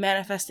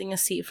manifesting a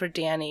seat for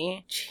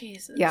Danny.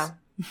 Jesus. Yeah.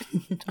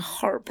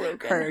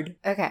 Heartbroken. Heard.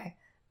 Okay.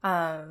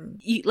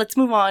 Let's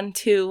move on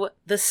to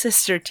the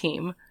sister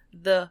team,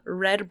 the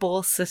Red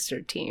Bull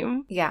sister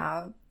team.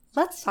 Yeah,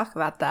 let's talk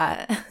about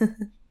that.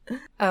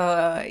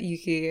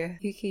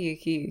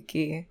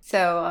 Yuki.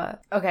 So,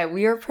 okay,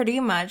 we are pretty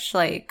much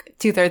like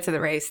 2/3 of the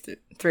race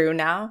through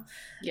now.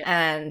 Yeah.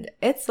 And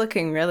it's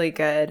looking really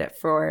good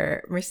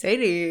for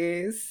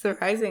Mercedes,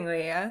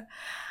 surprisingly.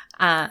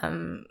 I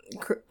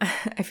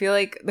feel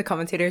like the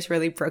commentators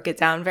really broke it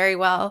down very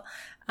well.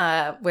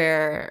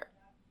 Where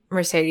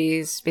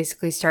Mercedes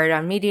basically started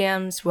on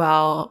mediums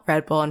while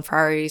Red Bull and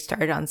Ferrari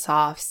started on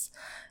softs.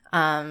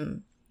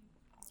 And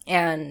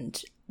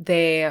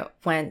they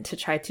went to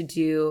try to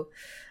do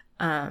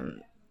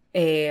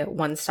a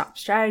one-stop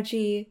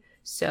strategy.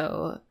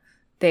 So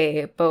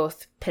they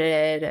both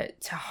pitted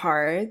to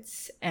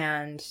hards,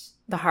 and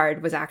the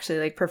hard was actually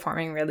like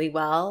performing really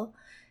well.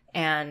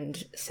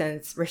 And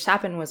since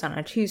Verstappen was on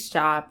a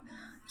 2-stop,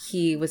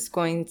 he was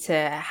going to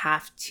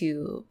have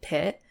to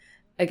pit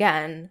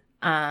again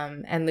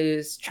and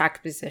lose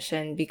track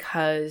position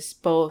because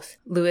both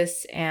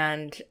Lewis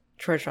and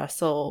George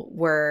Russell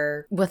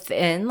were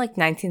within like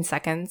 19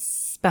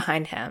 seconds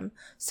behind him.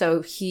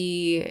 So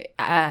he,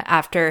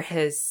 after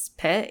his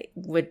pit,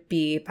 would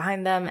be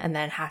behind them and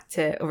then have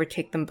to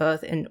overtake them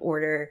both in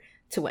order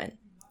to win.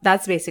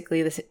 That's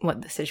basically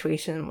what the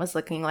situation was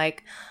looking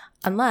like,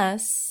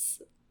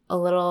 unless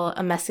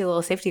a messy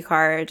little safety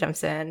car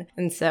jumps in.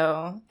 And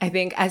so I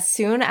think as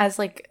soon as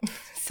like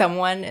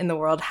someone in the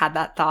world had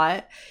that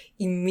thought,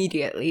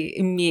 immediately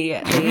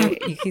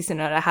Yuki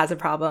Tsunoda has a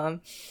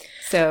problem.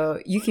 So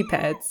Yuki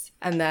pits,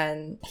 and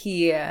then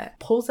he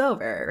pulls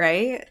over,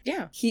 right?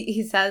 Yeah.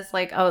 He says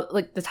like, oh,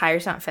 like the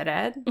tire's not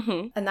fitted.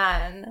 And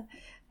then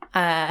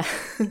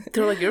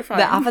they're like, you're fine.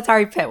 The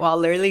AlphaTauri pit wall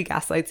literally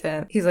gaslights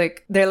him. He's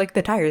like, they're like,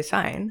 the tire's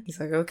fine. He's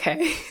like,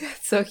 okay.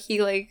 So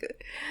he like,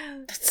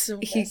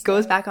 he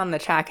goes back on the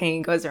track and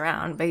he goes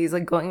around, but he's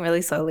like going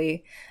really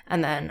slowly.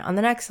 And then on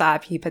the next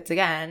lap, he pits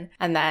again.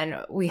 And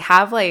then we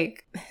have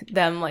like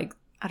them like,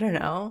 I don't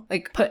know,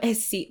 like put his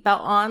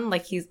seatbelt on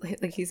like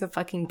he's a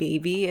fucking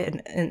baby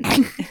in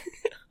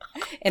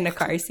in a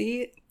car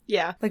seat.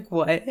 Yeah. Like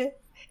what? It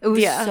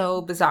was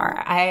so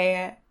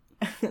bizarre.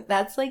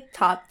 That's like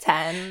top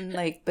 10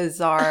 like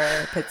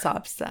bizarre pit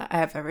stops that I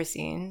have ever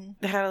seen.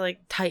 They had to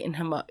like tighten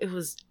him up. It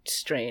was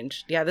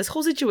strange. Yeah, this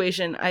whole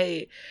situation,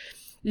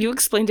 you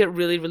explained it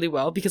really, really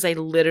well because I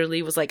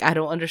literally was like, I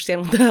don't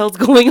understand what the hell's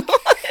going on.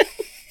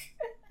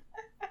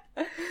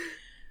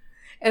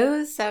 It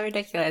was so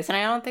ridiculous. And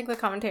I don't think the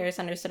commentators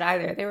understood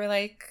either. They were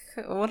like,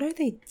 what are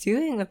they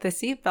doing with the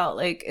seatbelt?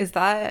 Like,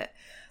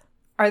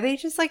 are they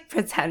just like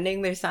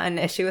pretending there's not an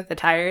issue with the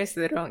tires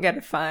so they don't get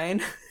a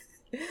fine?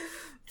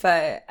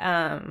 But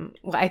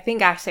what I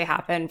think actually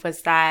happened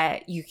was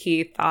that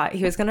Yuki thought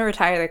he was going to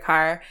retire the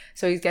car.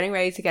 So he's getting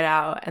ready to get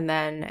out. And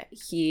then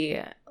he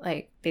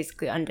like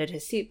basically undid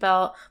his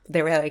seatbelt. But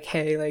they were like,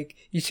 hey, like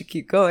you should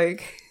keep going,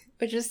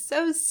 which is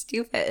so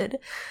stupid.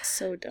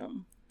 So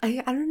dumb.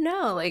 I don't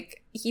know.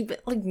 Like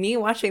me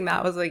watching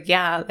that was like,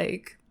 yeah,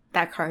 like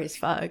that car is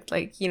fucked.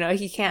 Like, you know,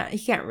 he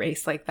can't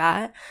race like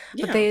that.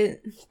 Yeah. But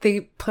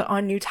they put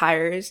on new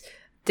tires,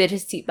 did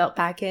his seatbelt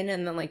back in,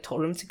 and then like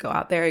told him to go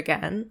out there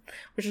again,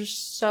 which was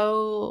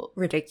so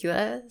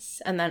ridiculous.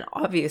 And then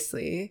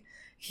obviously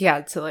he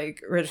had to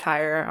like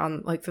retire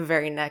on like the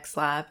very next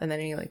lap, and then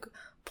he like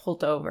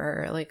pulled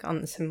over like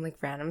on some like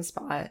random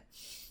spot.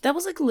 That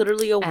was like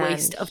literally a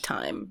waste of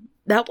time.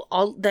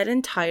 That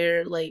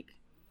entire like,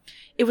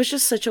 it was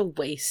just such a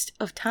waste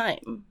of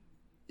time.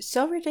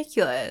 So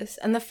ridiculous.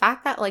 And the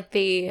fact that like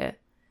they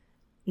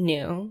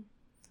knew,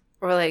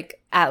 or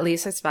like at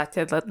least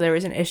expected that there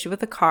was an issue with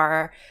the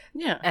car,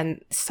 yeah,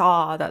 and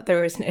saw that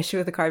there was an issue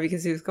with the car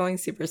because he was going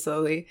super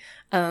slowly,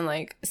 and then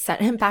like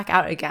sent him back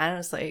out again. I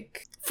was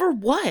like, for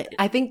what?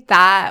 I think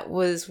that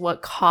was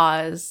what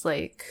caused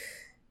like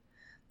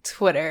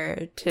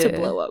Twitter to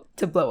blow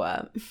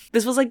up.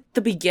 This was like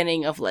the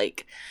beginning of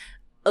like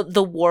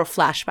the war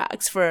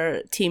flashbacks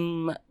for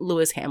Team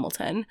Lewis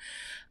Hamilton.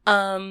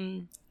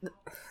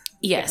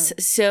 Yes.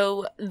 Yeah.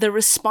 So the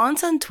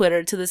response on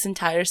Twitter to this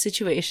entire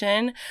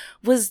situation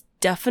was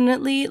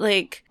definitely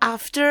like,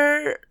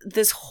 after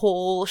this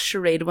whole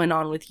charade went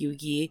on with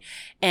Yuki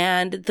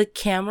and the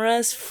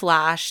cameras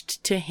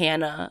flashed to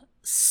Hannah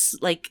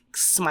like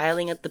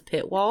smiling at the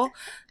pit wall,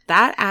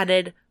 that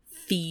added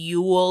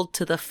fuel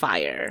to the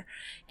fire.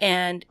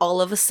 And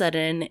all of a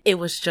sudden, it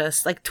was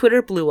just like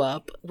Twitter blew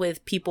up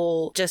with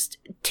people just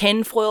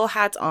tinfoil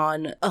hats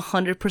on,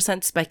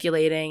 100%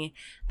 speculating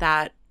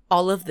that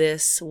all of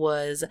this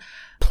was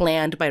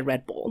planned by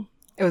Red Bull.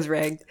 It was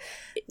rigged.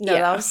 No,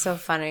 yeah. That was so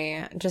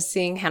funny. Just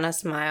seeing Hannah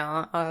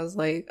smile, I was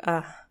like,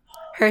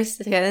 her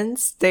skin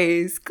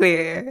stays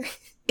clear.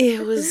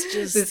 It was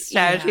just the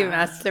strategy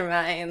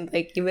mastermind.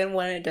 Like, even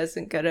when it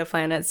doesn't go to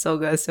plan, it still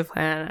goes to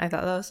plan. I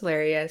thought that was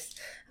hilarious.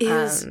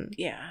 Yeah.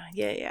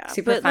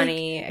 Super but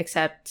funny, like,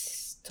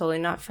 except totally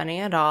not funny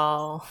at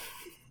all.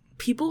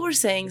 People were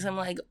saying some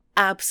like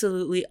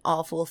absolutely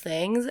awful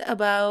things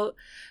about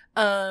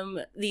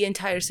the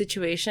entire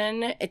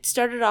situation. It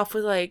started off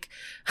with like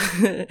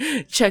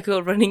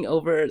Checo running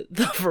over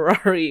the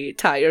Ferrari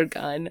tire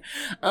gun,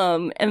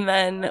 and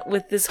then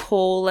with this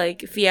whole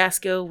like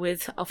fiasco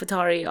with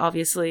AlphaTauri,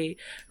 obviously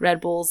Red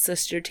Bull's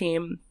sister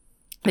team.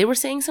 They were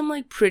saying some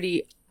like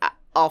pretty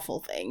awful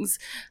things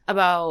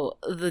about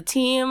the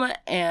team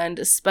and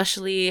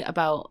especially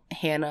about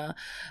Hannah.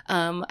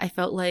 I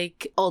felt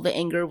like all the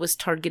anger was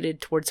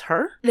targeted towards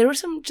her. There were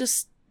some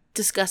just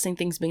disgusting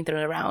things being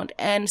thrown around,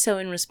 and so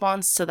in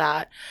response to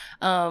that,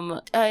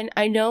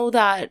 I know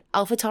that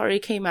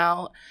AlphaTauri came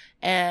out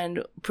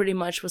and pretty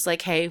much was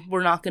like, hey,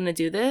 we're not gonna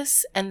do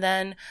this. And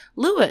then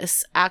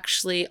Lewis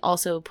actually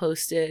also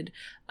posted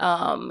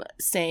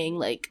saying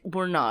like,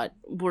 we're not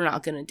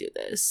gonna do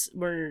this.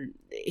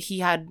 He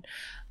had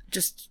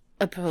just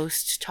a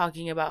post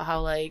talking about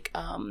how like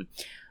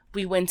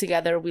we win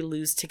together, we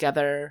lose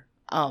together.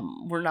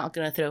 We're not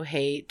gonna throw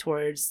hate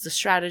towards the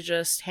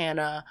strategist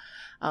Hannah,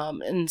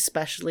 and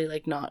especially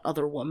like not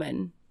other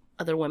women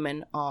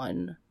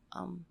on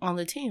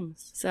the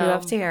teams. So you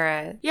love to hear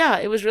it. Yeah,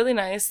 it was really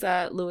nice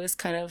that Lewis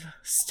kind of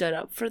stood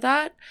up for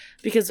that,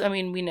 because I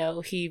mean, we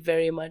know he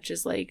very much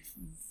is like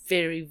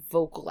very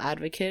vocal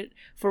advocate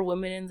for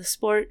women in the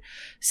sport.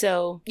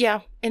 So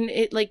yeah, and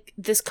it like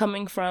this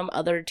coming from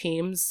other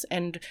teams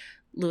and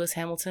Lewis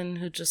Hamilton,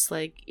 who just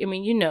like, I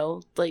mean, you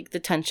know, like the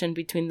tension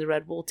between the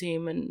Red Bull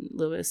team and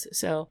Lewis.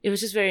 So it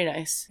was just very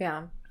nice.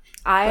 Yeah.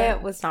 I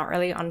was not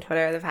really on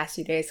Twitter the past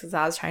few days because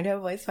I was trying to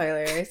avoid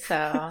spoilers.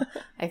 So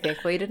I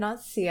thankfully did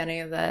not see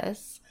any of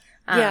this.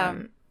 Yeah.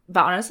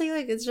 But honestly,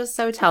 like, it's just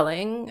so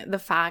telling, the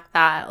fact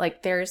that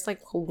like there's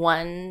like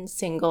one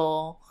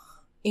single,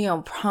 you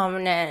know,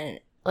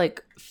 prominent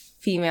like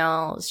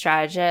female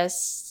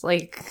strategist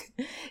like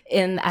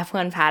in the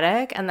F1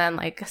 paddock, and then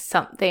like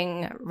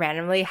something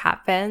randomly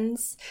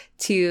happens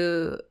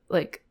to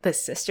like the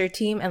sister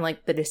team and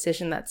like the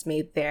decision that's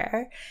made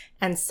there,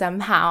 and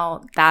somehow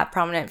that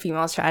prominent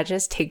female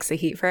strategist takes the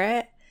heat for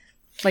it.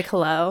 Like,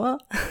 hello.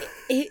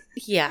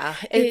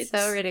 It's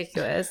so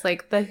ridiculous,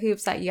 like the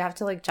hoops that you have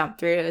to like jump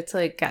through to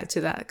like get to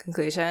that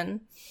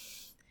conclusion.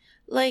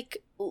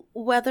 Like,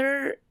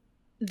 whether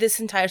this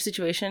entire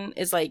situation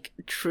is like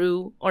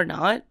true or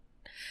not,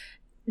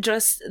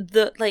 just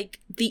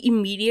the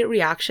immediate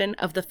reaction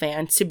of the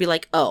fans to be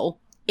like, oh,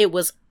 it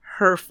was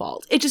her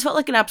fault. It just felt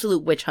like an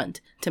absolute witch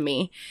hunt to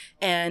me.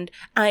 And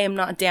I am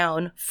not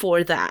down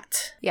for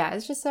that. Yeah,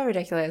 it's just so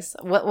ridiculous.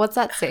 What's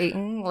that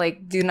saying?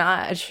 Like, do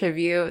not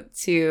attribute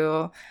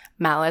to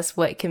malice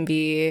what can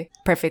be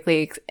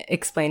perfectly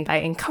explained by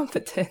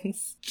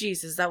incompetence.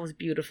 Jesus, that was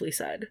beautifully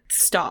said.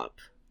 Stop.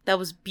 That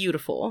was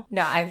beautiful.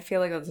 No, I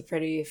feel like that's a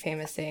pretty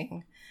famous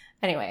saying.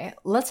 Anyway,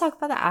 let's talk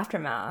about the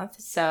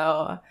aftermath.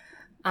 So,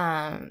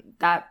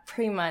 that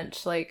pretty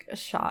much like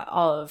shot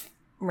all of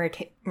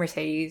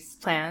Mercedes'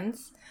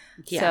 plans.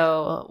 Yeah.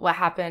 So what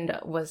happened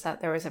was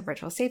that there was a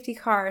virtual safety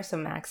car, so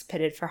Max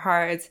pitted for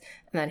hards,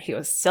 and then he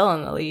was still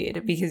in the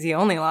lead because he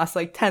only lost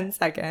like 10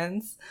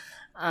 seconds.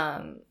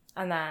 And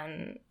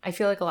then I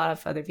feel like a lot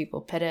of other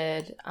people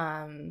pitted.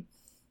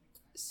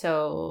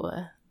 So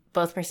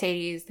both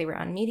Mercedes, they were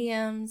on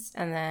mediums,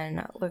 and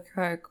then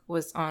Leclerc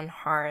was on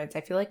hards.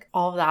 I feel like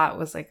all of that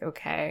was like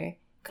okay,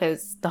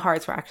 because the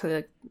hards were actually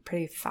like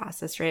pretty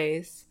fast this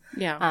race.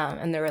 Yeah.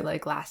 And they were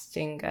like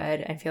lasting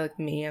good. I feel like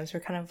the mediums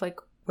were kind of like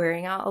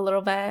wearing out a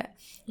little bit,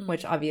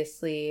 which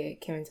obviously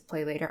came into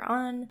play later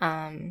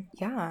on.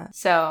 Yeah.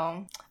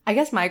 So I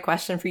guess my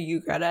question for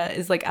you, Greta,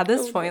 is like at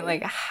this point,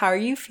 like how are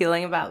you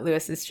feeling about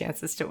Lewis's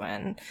chances to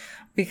win?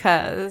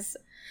 Because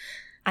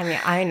I mean,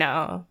 I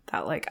know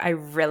that like I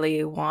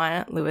really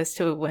want Lewis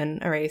to win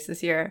a race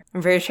this year.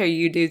 I'm very sure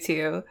you do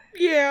too.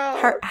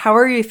 Yeah. How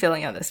are you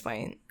feeling at this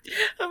point?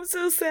 I'm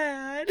so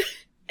sad.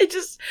 It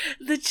just,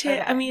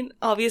 I mean,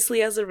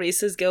 obviously as the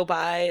races go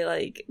by,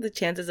 like, the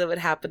chances of it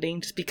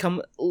happening just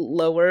become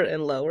lower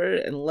and lower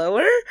and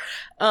lower.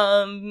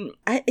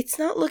 It's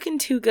not looking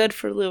too good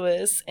for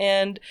Lewis,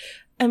 and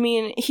I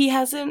mean, he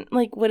hasn't,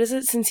 like, what is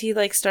it, since he,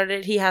 like,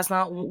 started, he has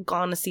not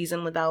gone a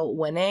season without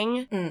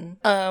winning.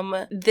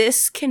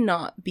 This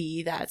cannot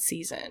be that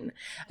season.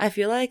 I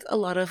feel like a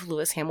lot of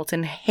Lewis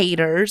Hamilton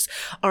haters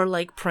are,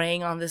 like,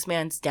 preying on this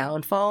man's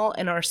downfall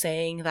and are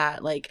saying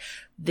that, like,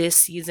 this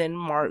season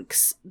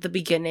marks the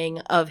beginning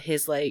of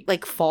his,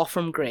 like, fall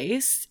from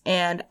grace.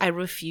 And I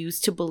refuse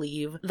to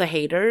believe the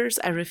haters.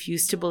 I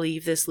refuse to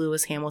believe this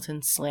Lewis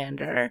Hamilton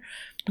slander,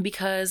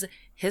 because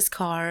his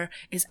car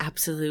is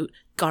absolute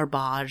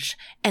garbage,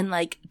 and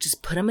like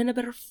just put him in a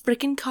better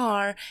freaking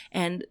car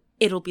and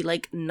it'll be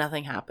like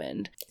nothing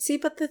happened. See,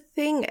 but the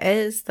thing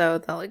is though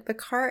that like the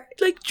car,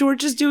 like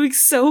George is doing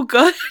so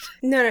good.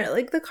 No,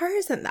 like the car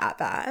isn't that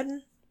bad.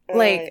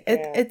 Like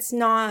it's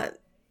not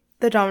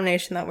the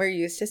domination that we're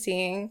used to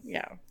seeing.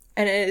 Yeah.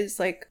 And it is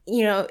like,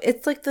 you know,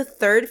 it's like the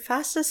third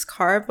fastest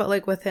car, but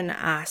like with an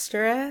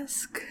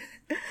asterisk.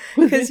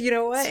 Because you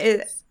know what?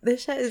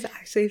 This shit is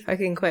actually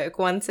fucking quick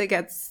once it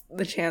gets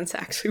the chance to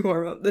actually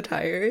warm up the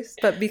tires.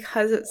 But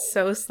because it's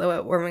so slow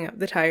at warming up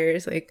the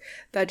tires, like,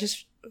 that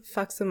just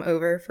fucks them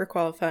over for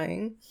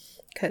qualifying.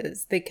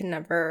 Because they can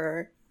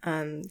never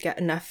get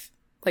enough,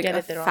 like,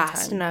 a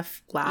fast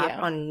enough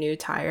lap on new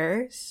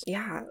tires.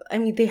 Yeah. I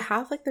mean, they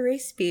have, like, the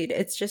race speed.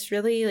 It's just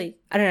really, like,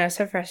 I don't know,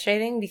 so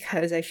frustrating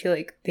because I feel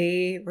like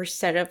they were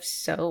set up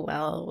so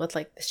well with,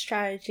 like, the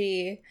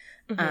strategy,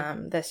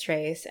 this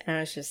race, and it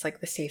was just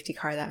like the safety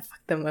car that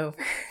fucked them over.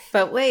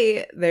 But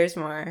wait, there's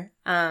more.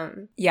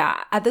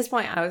 Yeah, at this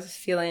point I was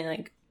feeling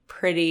like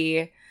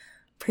pretty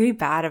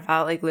bad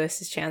about like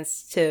Lewis's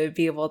chance to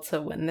be able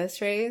to win this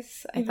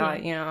race. I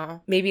thought, you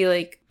know, maybe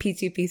like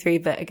P2,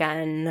 P3, but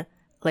again,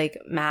 like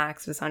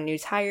Max was on new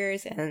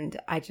tires, and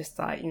I just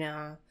thought, you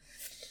know,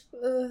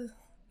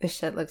 this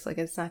shit looks like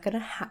it's not gonna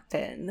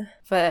happen.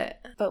 But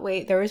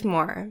wait, there was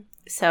more.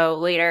 So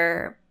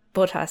later,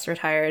 Bottas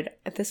retired.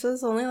 This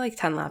was only like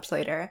 10 laps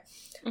later.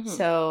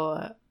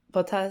 So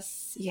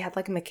Bottas, he had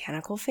like a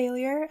mechanical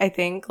failure, I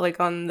think, like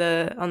on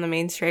the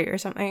main straight or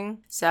something.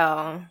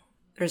 So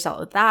the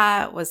result of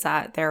that was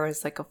that there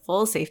was like a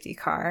full safety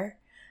car.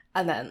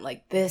 And then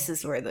like this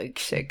is where like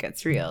shit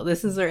gets real.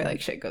 This is where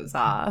like shit goes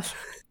off.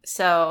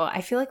 So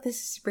I feel like this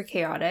is super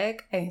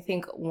chaotic. I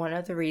think one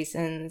of the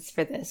reasons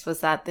for this was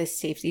that this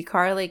safety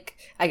car, like,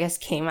 I guess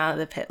came out of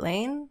the pit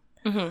lane.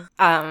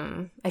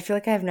 I feel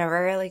like I've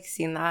never like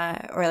seen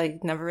that, or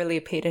like never really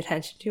paid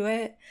attention to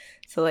it.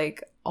 So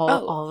like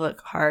all the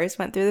cars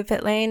went through the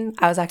pit lane.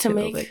 I was actually a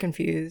little bit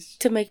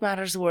confused. To make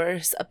matters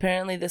worse,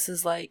 apparently this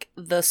is like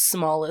the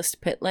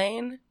smallest pit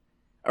lane,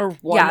 or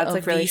one of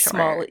like really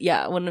small,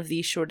 one of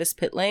the shortest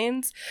pit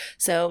lanes.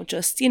 So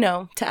just, you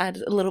know, to add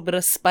a little bit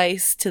of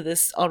spice to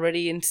this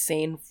already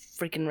insane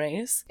freaking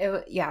race. It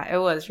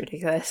was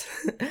ridiculous.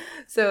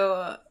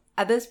 So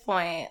at this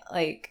point,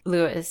 like,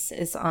 Lewis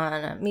is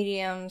on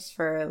mediums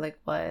for, like,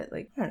 what?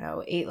 Like, I don't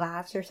know, 8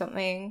 laps or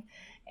something.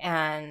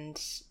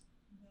 And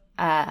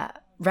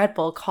Red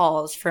Bull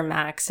calls for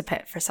Max to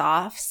pit for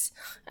softs.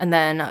 And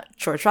then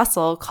George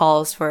Russell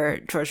calls for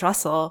George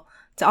Russell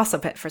to also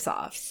pit for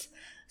softs.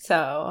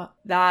 So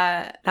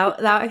that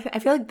I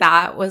feel like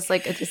that was,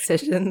 like, a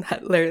decision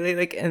that literally,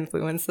 like,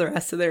 influenced the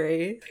rest of the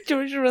race.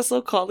 George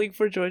Russell calling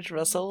for George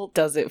Russell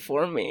does it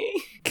for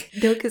me.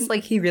 No, because,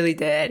 like, he really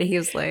did. He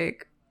was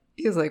like,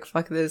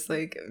 fuck this,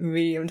 like,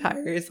 medium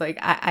tires. Like,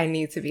 I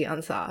need to be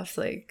on softs.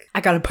 Like, I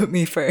gotta put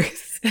me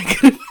first.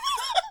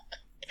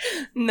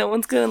 No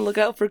one's gonna look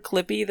out for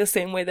Clippy the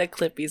same way that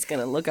Clippy's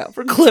gonna look out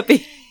for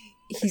Clippy.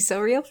 He's so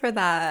real for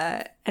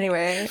that.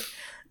 Anyway,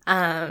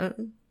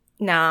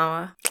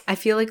 now I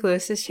feel like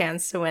Lewis's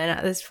chance to win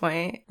at this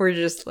point were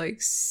just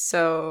like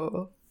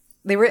so.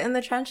 They were in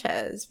the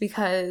trenches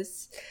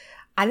because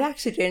I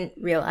actually didn't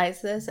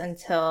realize this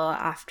until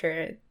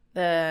after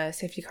the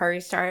safety car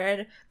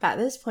restarted. But at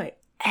this point,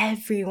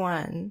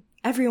 everyone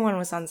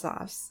was on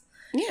softs.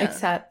 Yeah.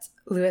 Except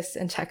Lewis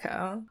and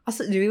Checo.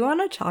 Also, do we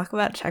want to talk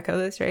about Checo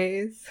this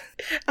race?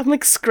 I'm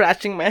like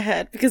scratching my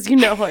head because you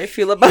know how I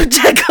feel about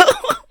Checo.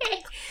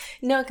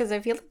 No, because I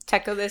feel like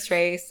Checo this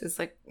race is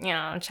like,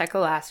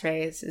 Checo last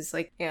race is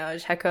like,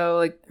 Checo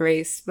like the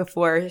race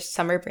before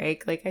summer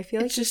break. Like, I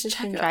feel like he's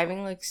just been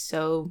driving like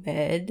so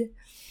mid.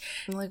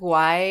 I'm like,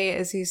 why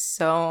is he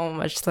so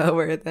much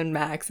slower than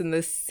Max in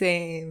the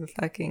same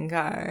fucking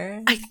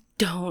car? I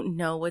don't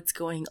know what's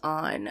going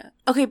on.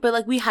 Okay, but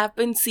like we have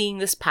been seeing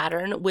this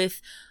pattern with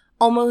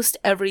almost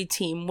every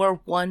team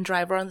where one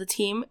driver on the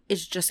team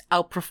is just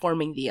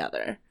outperforming the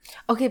other.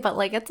 Okay, but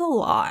like it's a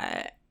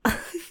lot.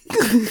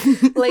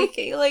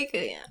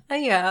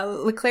 Yeah,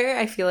 Leclerc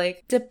I feel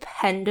like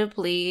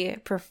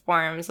dependably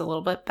performs a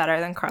little bit better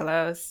than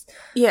Carlos.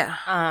 Yeah.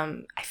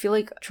 I feel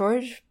like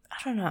George, I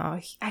don't know.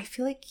 I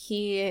feel like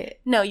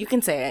No, you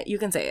can say it. You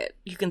can say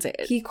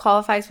it. He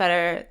qualifies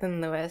better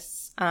than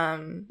Lewis.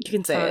 You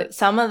can say it.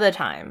 Some of the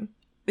time.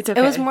 It's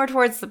okay. It was more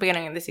towards the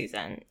beginning of the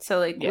season. So,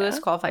 like, Yeah. Lewis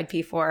qualified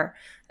P4,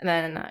 and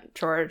then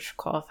George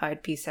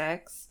qualified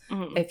P6.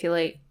 Mm-hmm. I feel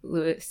like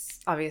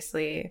Lewis,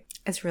 obviously,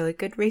 is a really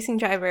good racing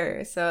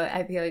driver. So,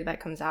 I feel like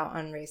that comes out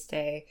on race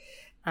day.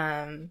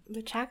 But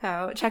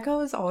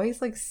Checo is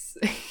always, like...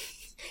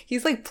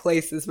 he's, like,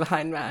 places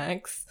behind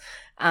Max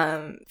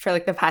for,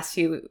 like, the past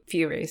few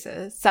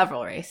races.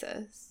 Several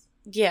races.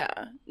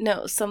 Yeah.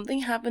 No, something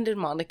happened in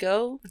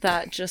Monaco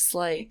that just,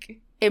 like...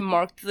 It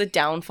marked the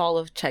downfall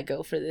of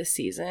Checo for this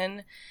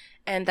season.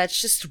 And that's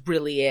just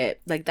really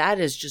it. Like, that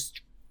is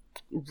just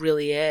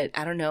really it.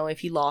 I don't know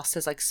if he lost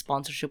his, like,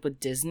 sponsorship with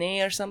Disney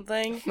or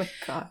something. Oh my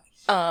gosh.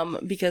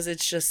 Because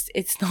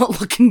it's not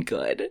looking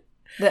good.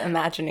 The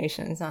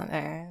imagination is not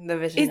there. The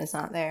vision is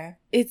not there.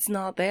 It's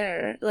not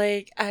there.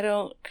 Like,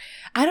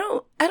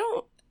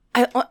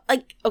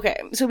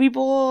 okay, so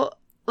people...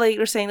 Like,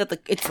 you're saying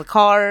that it's the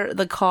car.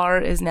 The car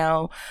is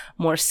now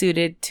more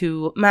suited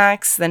to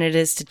Max than it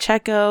is to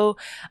Checo.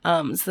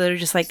 So they're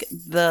just like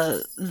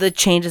the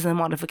changes and the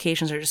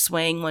modifications are just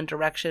swaying one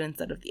direction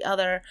instead of the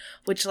other,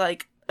 which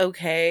like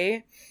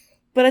okay,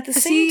 but at the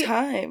same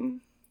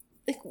time,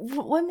 like,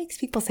 what makes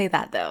people say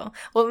that though?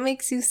 What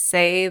makes you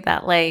say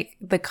that like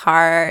the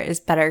car is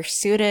better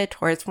suited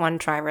towards one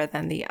driver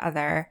than the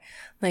other?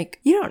 Like,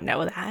 you don't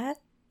know that,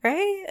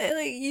 right?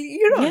 Like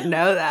you don't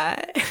know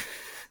that.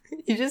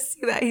 You just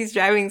see that he's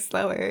driving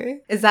slower.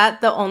 Is that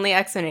the only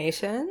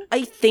explanation?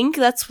 I think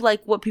that's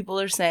like what people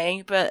are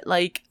saying, but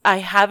like I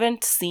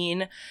haven't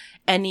seen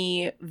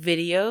any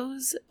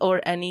videos or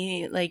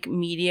any like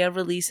media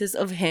releases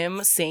of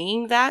him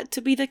saying that to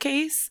be the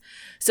case.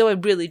 So I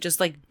really just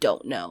like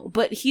don't know.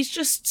 But he's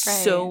just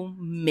so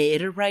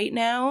mid right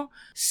now.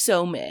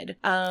 So mid.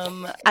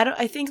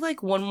 I think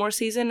like one more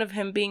season of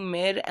him being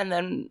mid and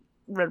then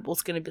Red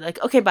Bull's gonna be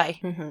like, okay, bye.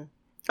 Mm-hmm.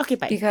 Okay,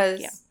 bye.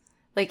 Because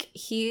like,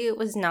 he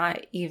was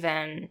not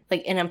even,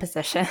 like, in a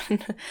position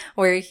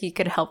where he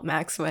could help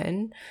Max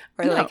win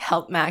or, like,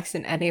 help Max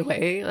in any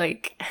way,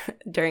 like,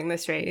 during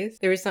this race.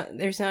 There's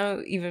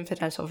no even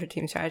potential for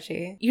team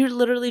strategy. You're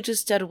literally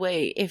just dead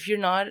weight. If you're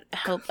not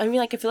I mean,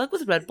 like, I feel like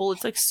with Red Bull,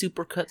 it's, like,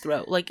 super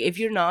cutthroat. Like, if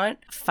you're not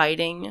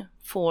fighting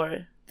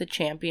for the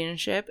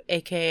championship,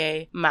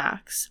 aka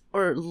Max,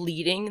 or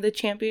leading the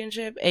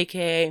championship,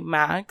 aka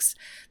Max,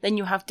 then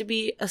you have to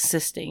be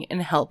assisting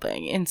and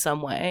helping in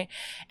some way.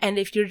 And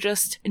if you're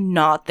just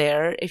not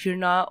there, if you're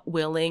not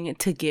willing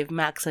to give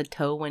Max a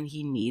tow when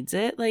he needs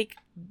it, like,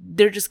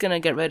 they're just gonna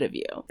get rid of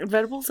you.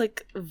 Red Bull's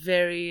like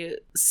very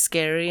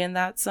scary in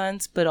that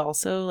sense, but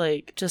also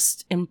like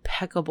just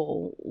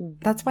impeccable.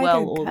 That's why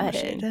they're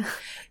good.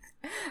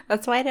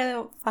 That's why they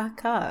don't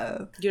fuck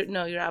up.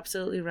 You're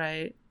absolutely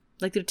right.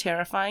 Like, they're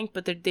terrifying,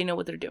 but they know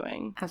what they're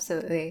doing.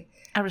 Absolutely.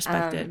 I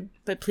respect it.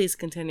 But please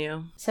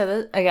continue.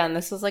 So, again,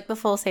 this was, like, the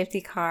full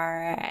safety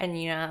car.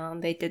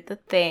 And, they did the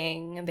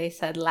thing. They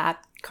said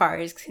lap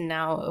cars can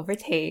now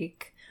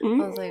overtake. I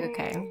was like,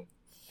 okay.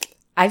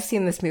 I've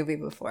seen this movie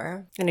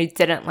before. And I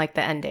didn't like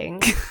the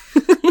ending.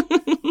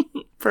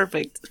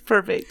 Perfect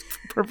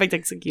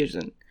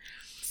execution.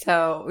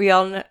 So, we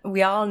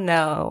all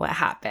know what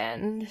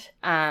happened.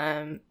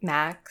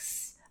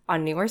 Max,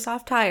 on newer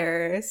soft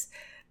tires,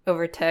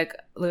 overtook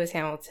Lewis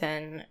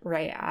Hamilton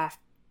right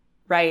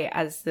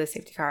as the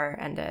safety car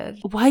ended.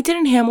 Why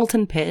didn't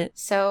Hamilton pit?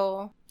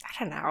 So, I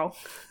don't know.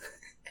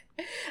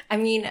 I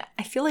mean,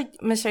 I feel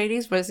like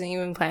Mercedes wasn't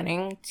even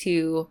planning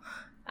to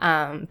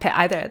pit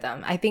either of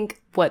them. I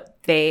think what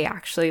they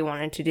actually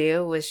wanted to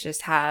do was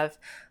just have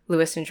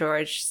Lewis and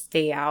George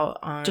stay out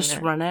on...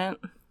 Just run it?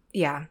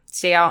 Yeah.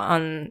 Stay out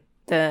on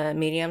the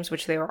mediums,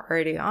 which they were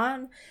already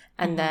on,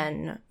 and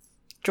then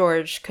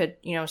George could,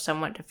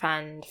 somewhat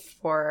defend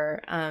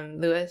for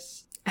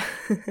Lewis.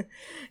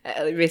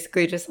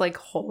 Basically just like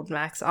hold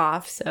Max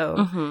off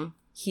so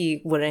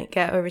he wouldn't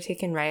get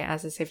overtaken right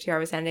as the safety car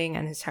was ending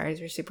and his tires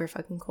were super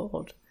fucking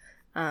cold.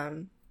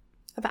 But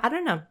I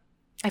don't know.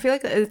 I feel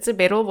like it's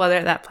debatable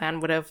whether that plan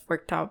would have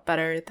worked out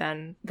better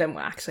than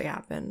what actually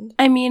happened.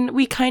 I mean,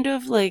 we kind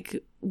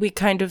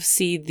of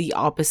see the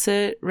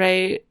opposite,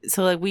 right?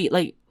 So like we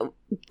like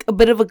a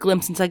bit of a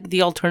glimpse into like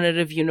the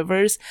alternative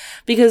universe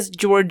because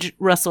George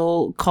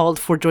Russell called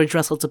for George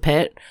Russell to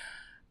pit.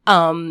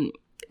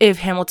 If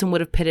Hamilton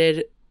would have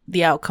pitted,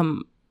 the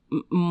outcome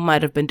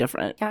might have been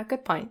different. Yeah,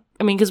 good point.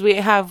 I mean, because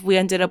we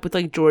ended up with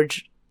like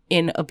George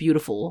in a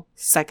beautiful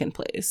second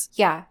place.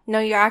 Yeah, no,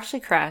 you're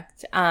actually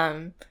correct.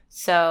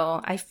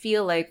 So I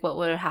feel like what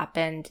would have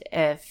happened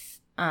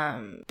if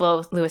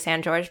both Lewis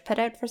and George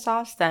pitted for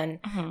softs, then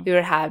we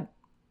would have had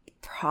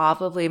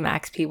probably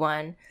Max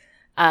P1,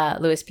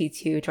 Lewis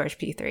P2, George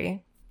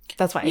P3.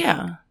 That's why I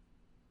think.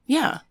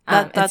 Yeah.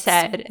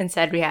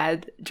 Instead, we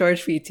had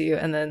George P2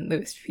 and then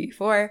Lewis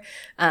P4.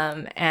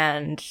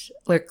 And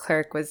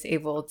Leclerc was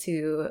able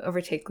to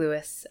overtake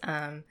Lewis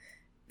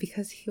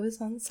because he was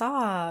on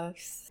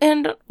softs.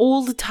 And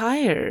old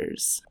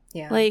tires.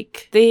 Yeah.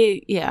 Like,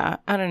 I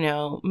don't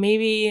know.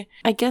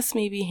 I guess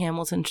maybe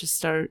Hamilton should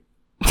start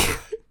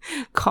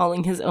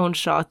calling his own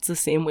shots the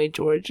same way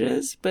George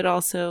is, but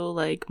also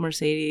like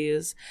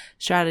Mercedes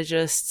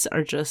strategists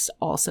are just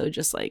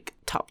like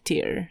top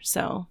tier.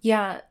 So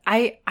yeah,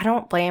 I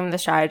don't blame the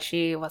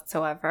strategy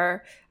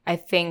whatsoever. I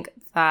think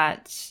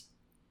that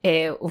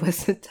it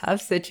was a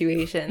tough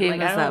situation.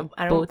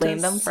 I don't blame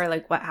them for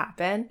like what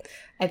happened.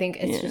 I think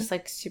it's just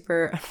like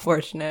super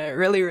unfortunate,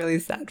 really, really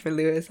sad for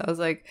Lewis. I was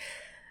like,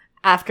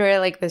 after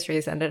like this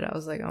race ended, I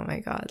was like, oh my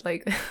god,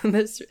 like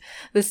this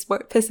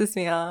sport pisses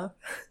me off.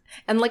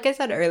 And like I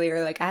said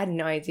earlier, like I had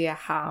no idea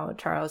how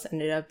Charles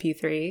ended up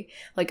P3,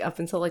 like up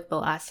until like the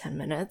last 10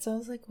 minutes. I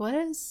was like,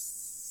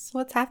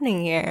 what's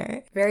happening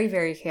here? Very,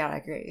 very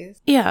chaotic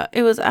race. Yeah,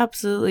 it was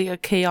absolutely a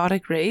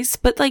chaotic race,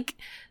 but like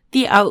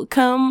the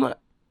outcome,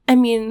 I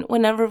mean,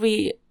 whenever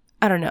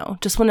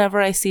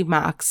I see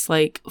Max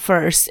like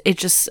first,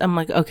 I'm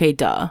like, okay,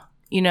 duh,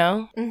 you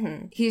know?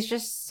 Mm-hmm. He's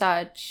just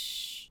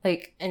such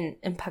like an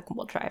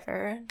impeccable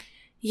driver.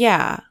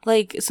 Yeah,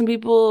 like some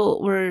people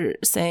were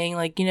saying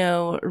like,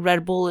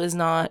 Red Bull is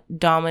not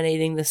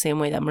dominating the same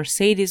way that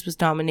Mercedes was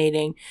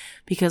dominating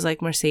because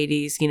like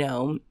Mercedes,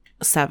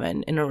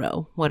 7 in a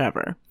row,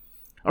 whatever.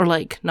 Or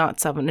like not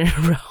 7 in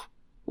a row.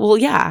 Well,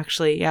 yeah,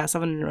 actually,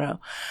 7 in a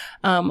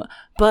row.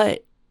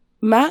 But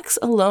Max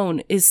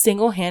alone is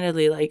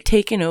single-handedly like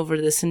taken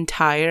over this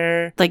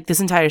entire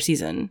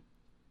season.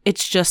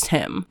 It's just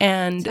him.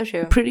 And so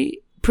true.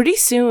 Pretty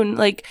soon,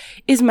 like,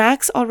 is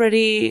Max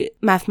already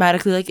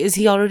mathematically, like, is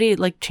he already,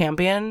 like,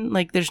 champion?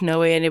 Like, there's no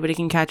way anybody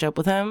can catch up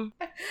with him?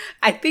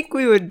 I think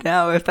we would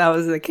know if that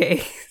was the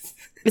case.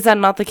 Is that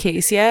not the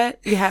case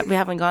yet? We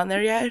haven't gotten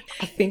there yet?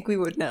 I think we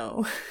would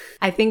know.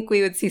 I think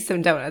we would see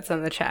some donuts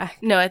on the track.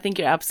 No, I think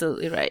you're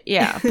absolutely right.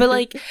 Yeah. But,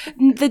 like,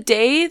 the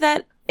day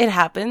that it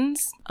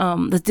happens,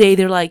 the day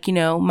they're like,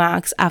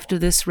 Max, after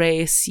this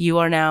race, you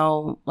are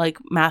now like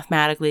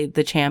mathematically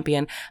the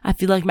champion. I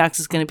feel like Max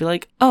is going to be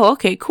like, oh,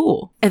 okay,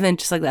 cool. And then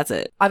just like, that's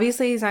it.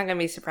 Obviously, he's not going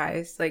to be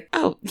surprised. Like,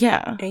 oh,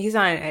 yeah. He's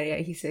not an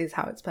idiot. He sees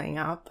how it's playing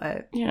out,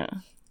 but yeah.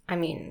 I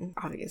mean,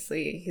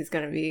 obviously, he's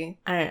going to be,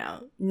 I don't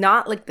know,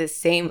 not like the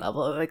same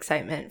level of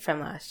excitement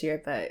from last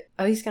year, but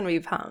he's going to be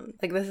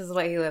pumped. Like, this is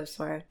what he lives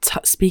for.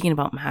 Speaking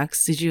about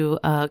Max, did you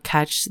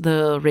catch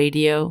the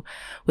radio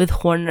with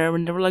Horner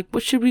when they were like,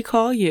 what should we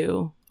call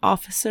you?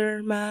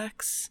 Officer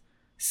Max?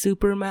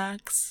 Super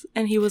Max?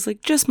 And he was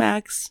like, just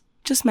Max.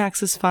 Just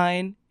Max is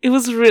fine. It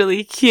was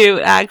really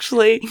cute,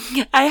 actually.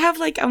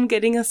 I'm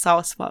getting a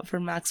soft spot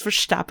for Max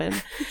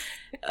Verstappen.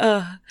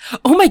 Oh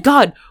my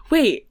god,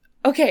 wait.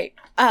 Okay,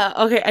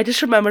 I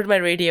just remembered my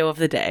radio of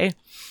the day.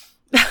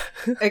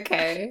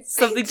 Okay.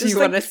 Something just Do you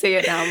want to say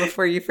it now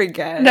before you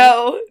forget?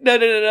 No.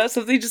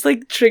 Something just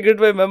like triggered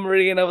my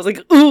memory and I was like,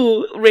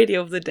 ooh,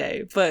 radio of the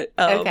day. But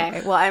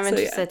okay, well, I'm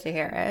interested to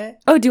hear it.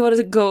 Oh, do you want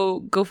to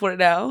go for it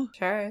now?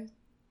 Sure.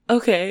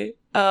 Okay.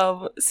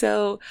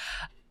 So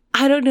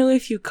I don't know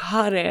if you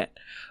caught it,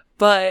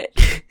 but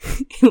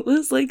it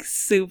was like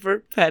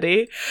super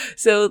petty.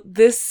 So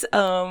this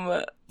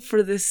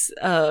for this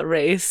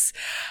race,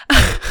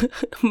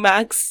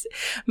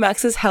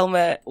 Max's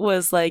helmet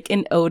was like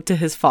an ode to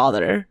his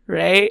father,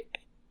 right?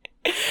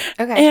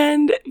 Okay.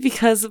 And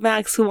because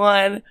Max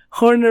won,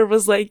 Horner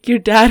was like, your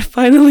dad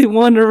finally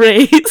won a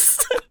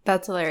race.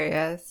 That's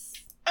hilarious.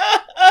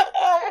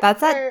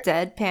 That's that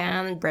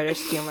deadpan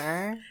British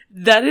humor.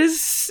 That is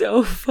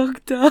so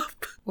fucked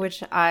up.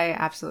 Which I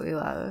absolutely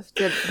love.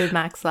 Did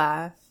Max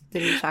laugh?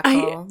 Did he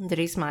chuckle? Did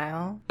he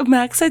smile?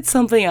 Max said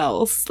something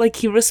else. Like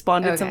he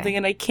responded something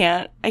and I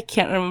can't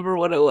remember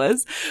what it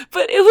was.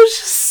 But it was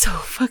just so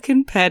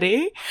fucking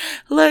petty.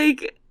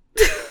 Like,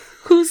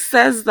 who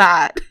says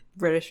that?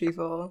 British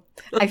people.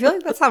 I feel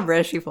like that's how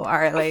British people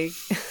are. Like,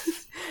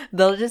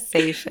 They'll just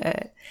say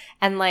shit.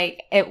 And,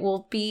 like, it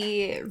will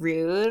be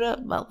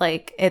rude, but,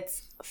 like,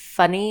 it's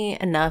funny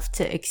enough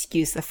to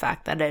excuse the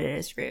fact that it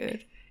is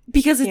rude.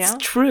 Because it's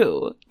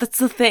true. That's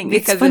the thing.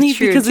 Because it's funny it's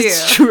true, because too.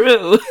 it's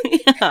true.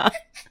 Yeah.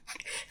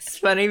 It's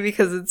funny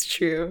because it's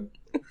true.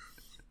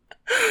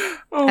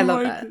 Oh I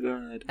love my that.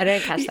 God. I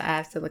didn't catch that. I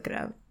have to look it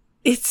up.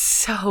 It's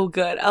so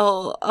good.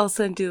 I'll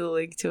send you the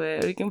link to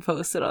it. We can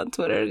post it on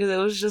Twitter because it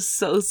was just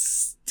so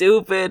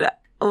stupid.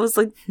 I was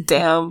like,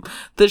 damn,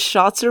 the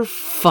shots are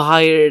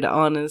fired,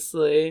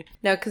 honestly.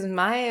 No, because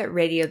my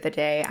radio of the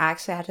day, I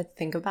actually had to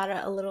think about it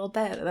a little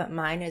bit, but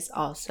mine is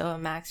also a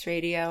Max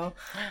radio.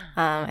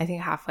 I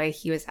think halfway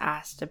he was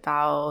asked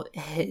about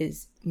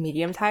his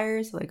medium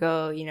tires, like,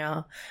 oh, you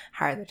know,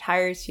 how are the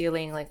tires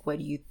feeling? Like, what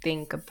do you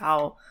think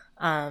about,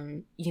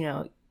 you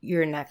know,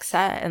 your next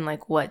set and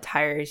like what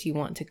tires you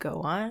want to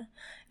go on?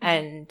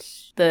 And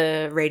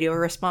the radio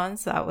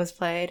response that was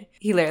played,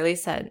 he literally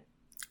said,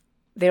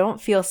 they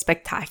don't feel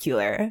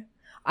spectacular.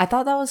 I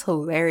thought that was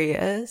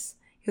hilarious.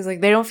 He was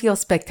like, they don't feel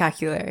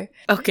spectacular.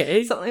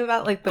 Okay. Something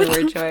about like the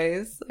word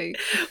choice. Like,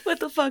 what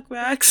the fuck,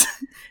 Max?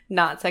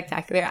 Not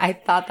spectacular. I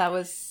thought that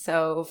was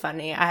so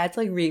funny. I had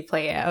to like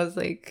replay it. I was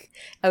like,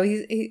 oh,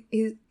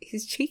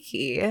 he's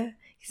cheeky.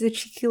 He's a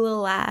cheeky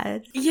little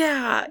lad.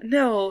 Yeah,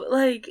 no,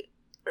 like,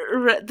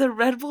 the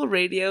Red Bull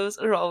radios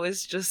are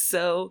always just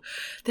so,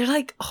 they're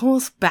like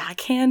almost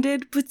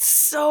backhanded, but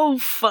so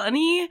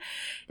funny.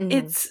 Mm-hmm.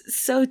 It's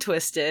so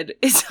twisted.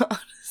 It's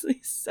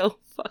honestly so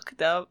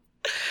fucked up.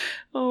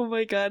 Oh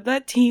my God,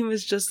 that team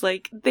is just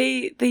like,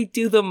 they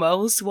do the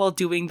most while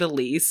doing the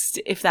least,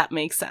 if that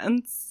makes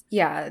sense.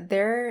 Yeah,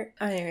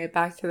 anyway,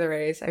 back to the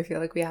race. I feel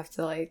like we have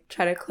to like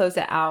try to close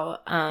it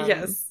out.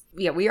 Yes.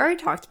 Yeah, we already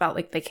talked about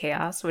like the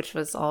chaos, which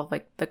was all of,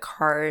 like the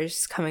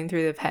cars coming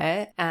through the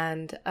pit,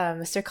 and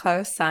Mr.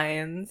 Carlos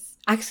Sainz.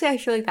 Actually, I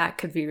feel like that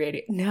could be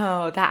radio.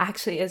 No, that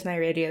actually is my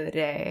radio of the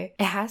day.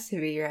 It has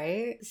to be,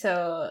 right?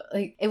 So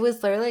like it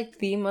was literally like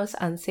the most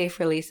unsafe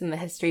release in the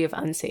history of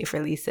unsafe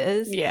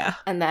releases. Yeah.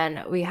 And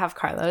then we have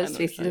Carlos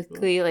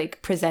basically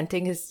like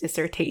presenting his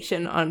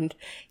dissertation on,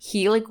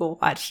 he like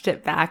watched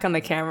it back on the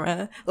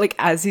camera, like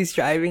as he's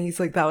driving, he's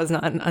like, that was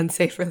not an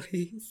unsafe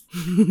release.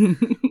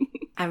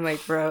 I'm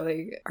like, bro,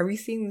 like, are we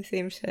seeing the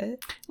same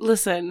shit?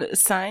 Listen,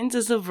 Sainz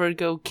is a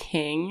Virgo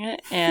king,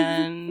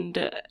 and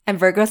and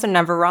Virgos are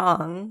never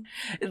wrong.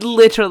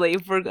 Literally,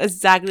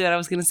 exactly what I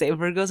was gonna say.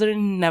 Virgos are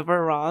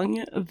never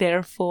wrong.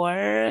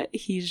 Therefore,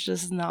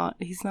 he's not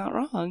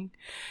wrong.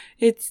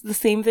 It's the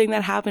same thing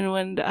that happened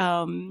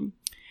when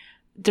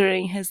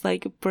during his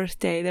like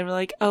birthday, they were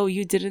like, oh,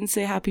 you didn't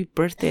say happy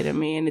birthday to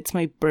me and it's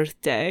my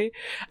birthday.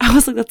 I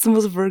was like, that's the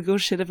most Virgo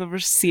shit I've ever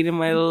seen in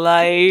my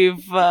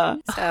life.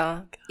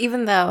 So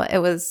even though it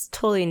was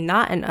totally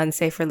not an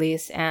unsafe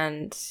release,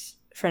 and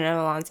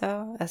Fernando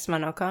Alonso,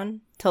 Esteban Ocon,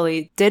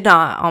 totally did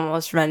not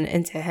almost run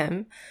into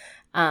him,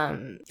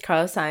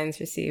 Carlos Sainz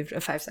received a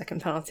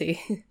 5-second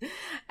penalty.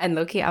 And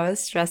Loki, I was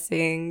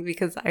stressing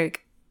because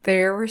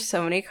there were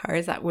so many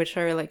cars which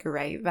are like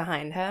right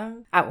behind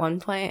him. At one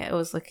point, it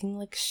was looking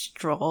like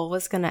Stroll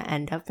was going to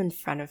end up in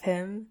front of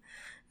him.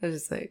 It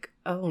was like,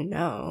 oh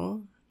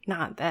no,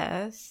 not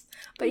this.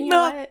 But you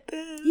know what?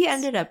 He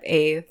ended up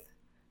 8th,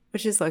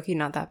 which is low-key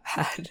not that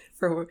bad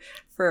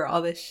for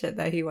all this shit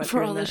that he went through.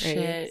 For all this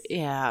shit,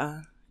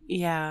 yeah.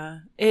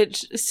 Yeah.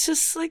 It's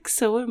just like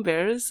so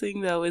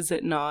embarrassing though, is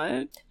it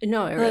not?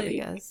 No, it really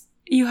is.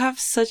 You have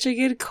such a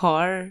good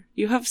car.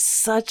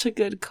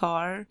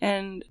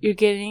 And you're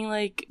getting,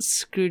 like,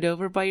 screwed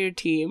over by your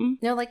team.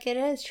 No, like, it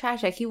is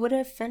tragic. He would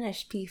have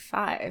finished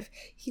P5.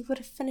 He would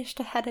have finished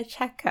ahead of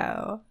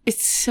Checo.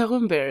 It's so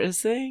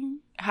embarrassing.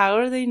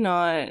 How do they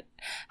not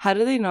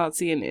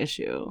see an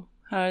issue?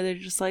 How are they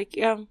just like,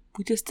 yeah,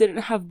 we just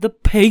didn't have the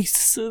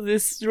pace of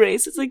this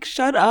race? It's like,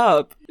 shut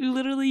up.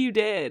 Literally, you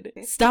did.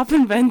 Stop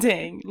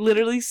inventing.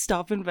 Literally,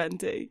 stop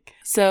inventing.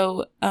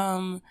 So,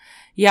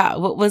 yeah,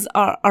 what was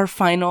our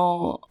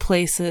final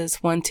places,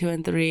 1, 2,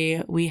 and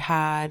 3? We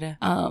had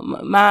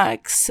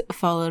Max,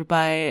 followed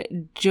by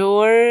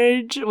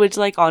George, which,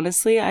 like,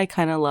 honestly, I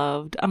kind of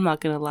loved. I'm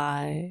not gonna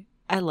lie.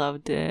 I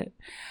loved it.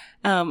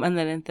 And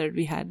then in third,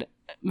 we had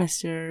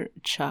Mr.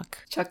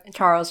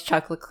 Charles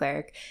Chuck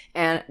Leclerc,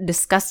 and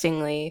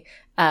disgustingly,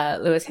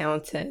 Lewis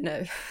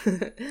Hamilton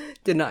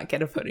did not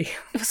get a podium.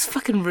 It was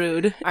fucking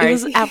rude. It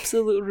was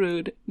absolute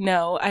rude.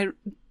 No,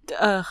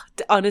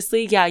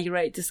 honestly, yeah, you're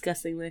right.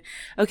 Disgustingly.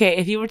 Okay,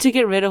 if you were to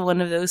get rid of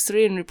one of those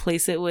 3 and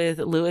replace it with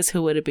Lewis,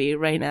 who would it be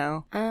right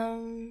now?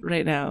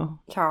 Right now,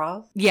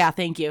 Charles. Yeah,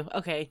 thank you.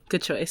 Okay,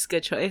 good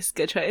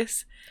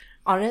choice.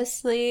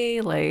 Honestly,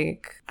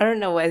 like, I don't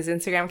know what his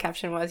Instagram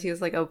caption was. He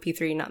was like, oh,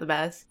 P3, not the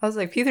best. I was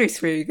like, P3's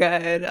pretty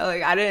good.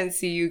 Like, I didn't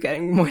see you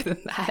getting more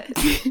than that.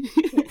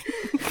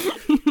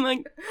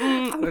 Like,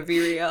 I'm gonna be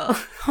real.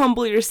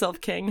 Humble yourself,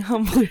 King.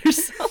 Humble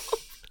yourself.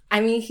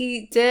 I mean,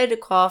 he did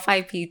qualify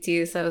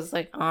P2, so I was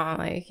like, oh,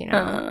 like, you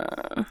know.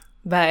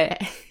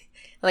 But,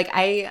 like,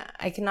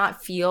 I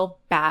cannot feel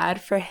bad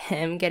for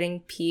him getting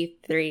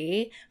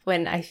P3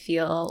 when I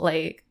feel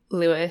like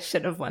Lewis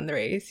should have won the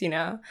race, you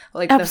know?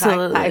 Like,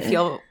 absolutely. The fact that I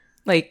feel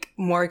like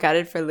more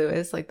gutted for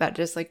Lewis. Like that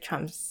just like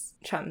trumps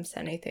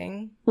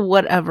anything.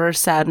 Whatever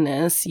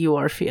sadness you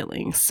are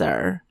feeling,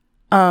 sir.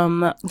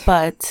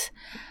 But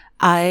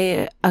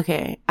I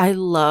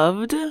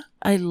loved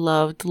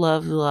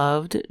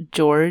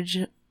George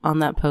on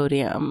that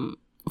podium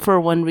for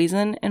one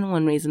reason and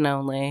one reason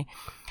only.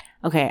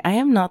 Okay, I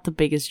am not the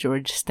biggest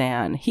George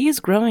stan. He is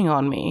growing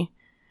on me.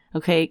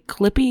 Okay,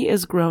 Clippy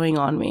is growing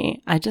on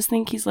me. I just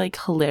think he's like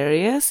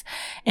hilarious,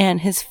 and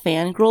his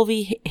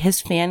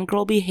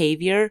fangirl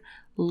behavior,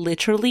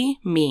 literally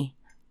me.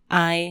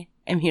 I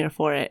am here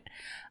for it.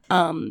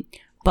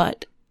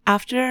 But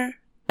after,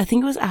 I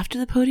think it was after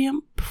the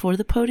podium, before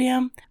the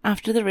podium,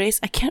 after the race,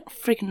 I can't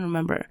freaking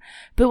remember.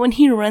 But when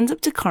he runs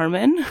up to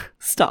Carmen,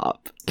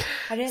 stop.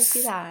 I didn't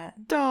see that.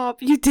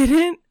 Stop. You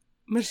didn't?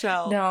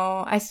 Michelle.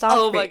 No, I stopped.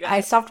 Oh my God.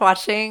 I stopped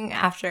watching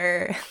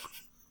after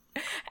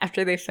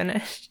they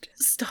finished.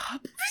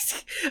 Stop.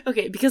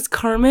 Okay, because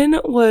Carmen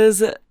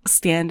was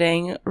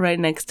standing right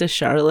next to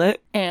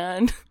Charlotte,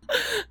 and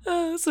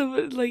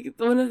so like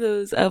one of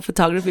those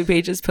photography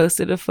pages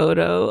posted a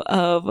photo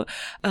of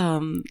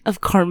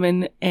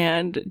Carmen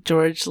and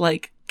George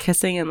like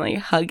kissing and like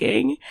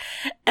hugging,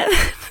 and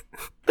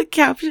the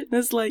caption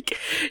is like,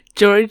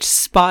 George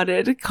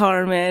spotted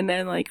Carmen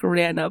and like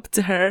ran up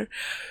to her,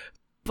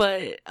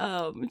 but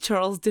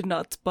Charles did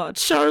not spot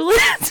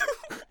Charlotte.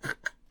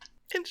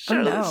 And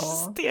Charlotte's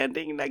just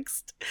standing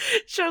next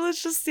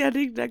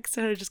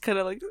to her, just kind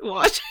of like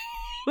watching.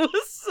 It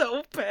was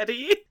so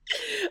petty.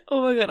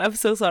 Oh my God, I'm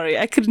so sorry.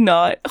 I could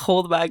not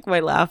hold back my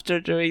laughter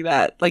during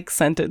that like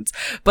sentence.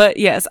 But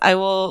yes, I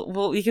will.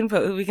 Well, we can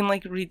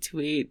like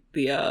retweet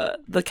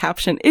the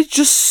caption. It's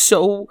just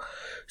so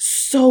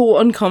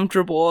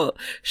uncomfortable.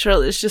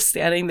 Charlotte's just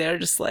standing there,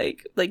 just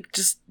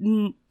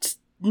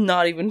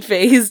not even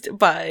phased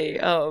by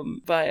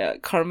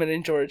Carmen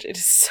and George. It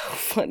is so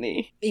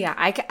funny. Yeah,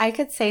 I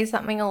could say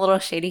something a little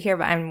shady here,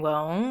 but I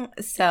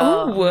won't.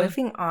 So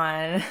moving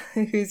on,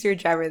 who's your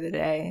driver of the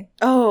day?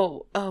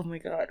 Oh my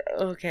God.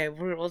 Okay,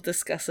 we'll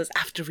discuss this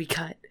after we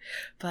cut.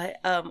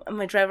 But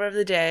my driver of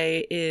the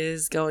day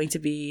is going to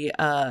be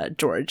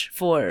George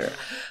for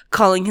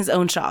calling his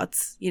own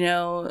shots. You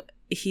know,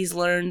 he's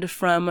learned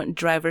from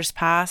drivers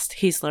past.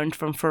 He's learned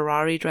from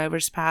Ferrari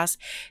drivers past,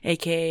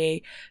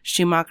 aka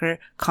Schumacher,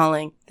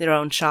 calling their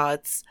own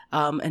shots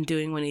and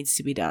doing what needs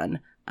to be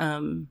done.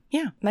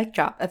 Yeah. Mic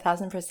drop,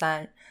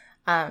 1,000%.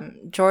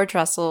 George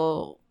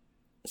Russell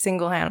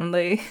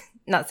single-handedly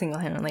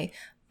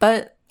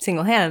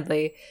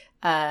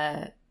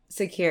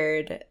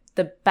secured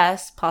the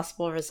best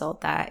possible result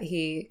that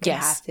he could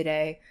have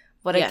today.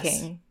 What a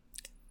king.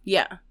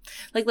 Yeah.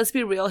 Like, let's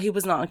be real, he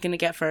was not going to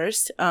get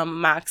first.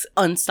 Max,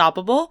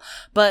 unstoppable.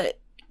 But,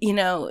 you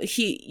know,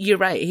 you're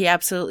right. He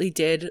absolutely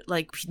did,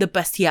 like, the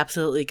best he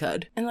absolutely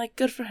could. And, like,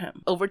 good for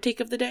him. Overtake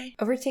of the day?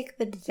 Overtake of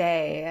the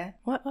day.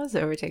 What was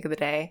the overtake of the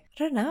day? I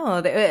don't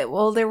know.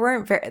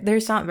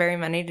 There's not very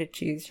many to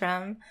choose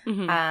from.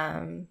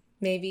 Mm-hmm.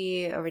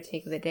 Maybe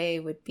overtake of the day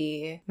would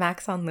be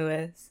Max on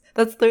Lewis.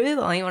 That's literally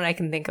the only one I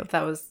can think of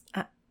that was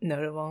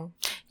notable.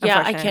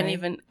 Yeah, I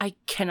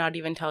cannot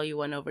even tell you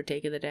one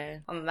overtake of the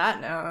day. On that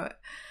note,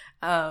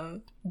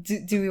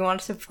 do we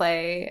want to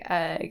play,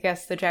 I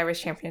guess, the Drivers'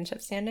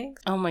 Championship standings?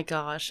 Oh my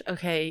gosh.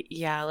 Okay,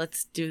 yeah,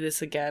 let's do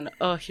this again.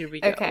 Oh, here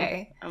we go.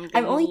 Okay.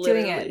 I'm only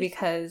doing it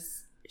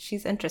because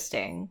she's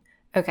interesting.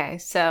 Okay,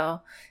 so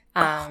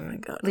oh my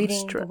God,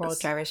 leading the World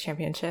Drivers'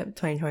 Championship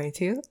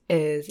 2022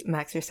 is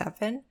Max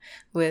Verstappen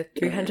with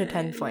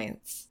 310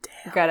 points.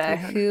 Damn, Greta,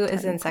 who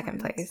is in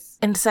second place?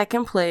 In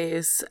second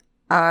place,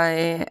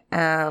 I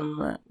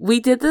am.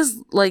 We did this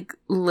like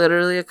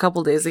literally a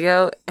couple days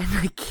ago, and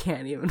I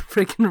can't even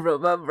freaking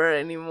remember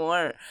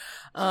anymore.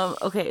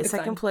 Okay, it's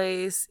second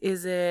place.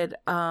 Is it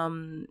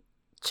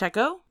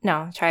Checo?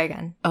 No, try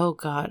again. Oh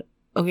God.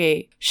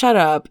 Okay, shut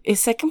up. Is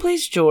second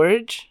place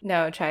George?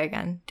 No, try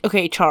again.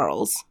 Okay,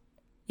 Charles.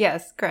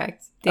 Yes,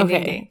 correct. Ding,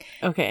 okay. Ding, ding.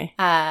 Okay.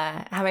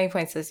 How many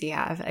points does he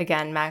have?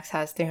 Again, Max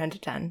has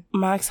 310.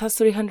 Max has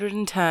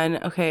 310.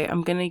 Okay,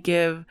 I'm gonna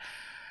give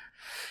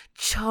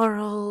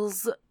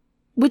Charles,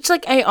 which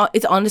like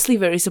it's honestly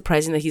very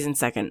surprising that he's in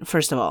second.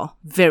 First of all,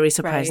 very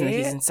surprising that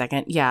he's in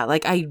second. Yeah,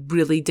 like I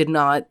really did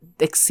not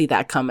see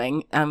that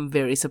coming. I'm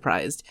very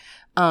surprised.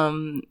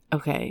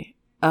 Okay.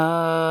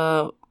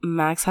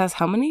 Max has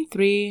how many?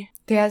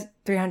 He has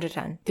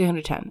 310.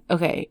 310.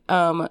 Okay.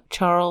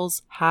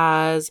 Charles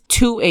has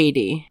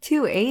 280.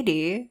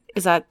 280?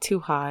 Is that too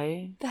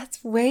high?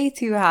 That's way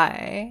too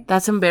high.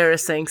 That's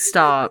embarrassing.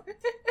 Stop.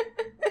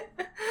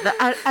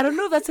 I don't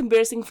know if that's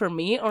embarrassing for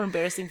me or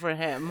embarrassing for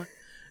him.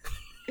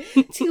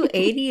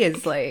 280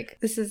 is like,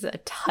 this is a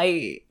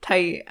tight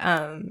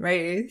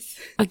race.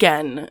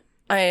 Again,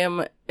 I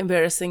am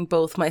embarrassing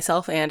both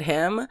myself and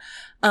him.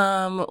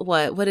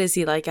 What is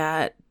he like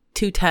at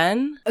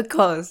 210?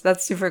 Close.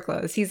 That's super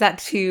close. He's at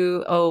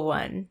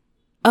 201.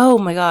 Oh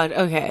my God.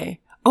 Okay.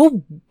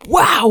 Oh,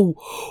 wow.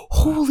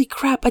 Holy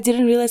crap. I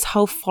didn't realize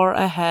how far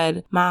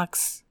ahead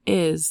Max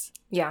is.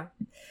 Yeah.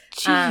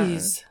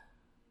 Jeez.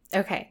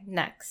 Okay,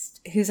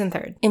 next. Who's in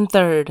third? In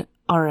third,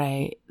 All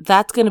right.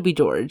 That's going to be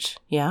George.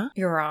 Yeah?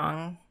 You're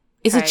wrong.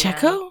 Is it Try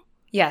Checo? again.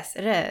 Yes,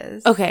 it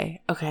is.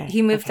 Okay.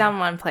 He moved down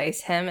one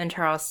place. Him and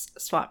Charles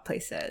swapped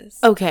places.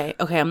 Okay.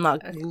 I'm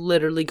not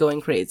literally going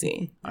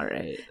crazy. All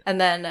right. And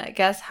then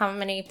guess how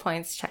many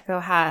points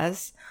Checo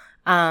has.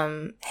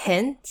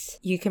 Hint,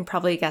 you can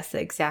probably guess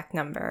the exact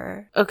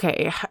number.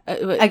 Okay.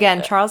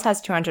 Again, Charles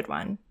has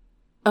 201.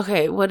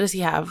 Okay. What does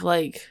he have?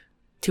 Like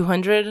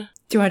 200?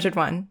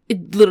 201.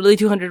 Literally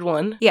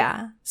 201?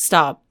 Yeah.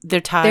 Stop. They're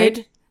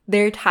tied?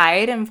 They're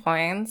tied in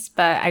points,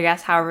 but I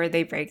guess however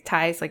they break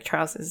ties, like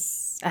Charles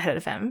is ahead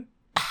of him.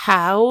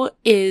 How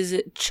is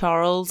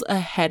Charles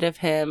ahead of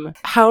him?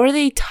 How are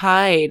they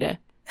tied?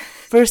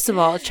 First of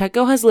all,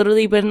 Checo has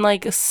literally been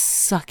like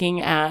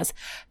sucking ass.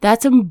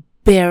 That's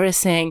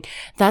embarrassing.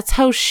 That's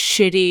how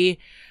shitty.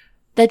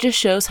 That just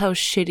shows how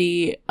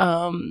shitty,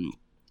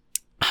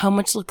 how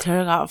much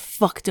Leclerc got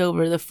fucked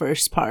over the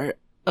first part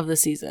of the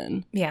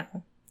season. Yeah.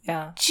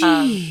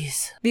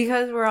 Jeez.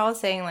 Because we're all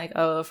saying like,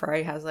 oh,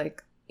 Ferrari has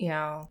like, you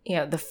know,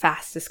 the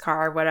fastest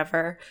car or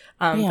whatever.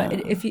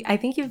 But I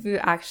think if you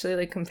actually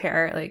like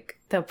compare like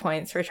the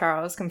points for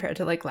Charles compared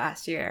to like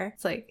last year,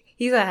 it's like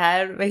he's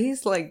ahead, but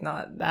he's like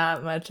not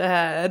that much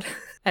ahead.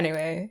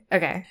 Anyway,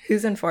 okay,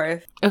 who's in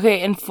fourth?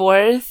 Okay, in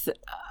fourth,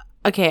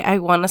 okay, I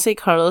want to say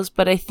Carlos,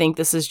 but I think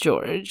this is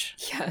George.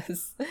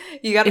 Yes,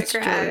 you got it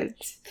correct.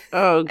 George.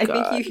 Oh God.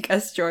 I think you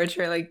guessed George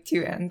for like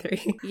 2 and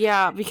 3.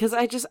 Yeah, because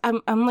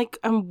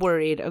I'm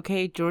worried.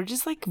 Okay, George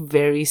is like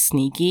very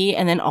sneaky,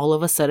 and then all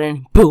of a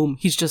sudden, boom,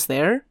 he's just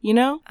there. You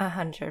know,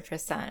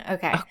 100%.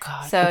 Okay. Oh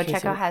God. So okay,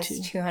 Checo has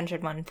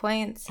 201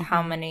 points. Mm-hmm.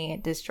 How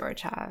many does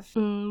George have?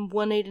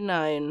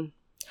 189.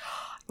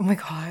 Oh my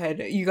God,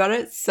 you got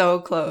it so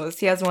close.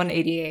 He has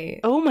 188.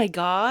 Oh my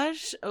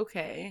gosh.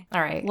 Okay.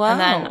 All right. Wow. And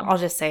then I'll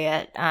just say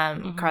it.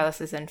 Carlos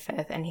is in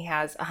fifth, and he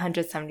has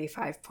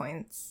 175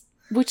 points.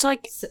 Which,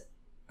 like,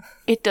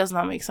 it does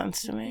not make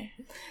sense to me.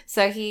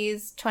 So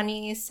he's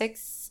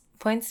 26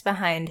 points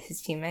behind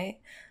his teammate,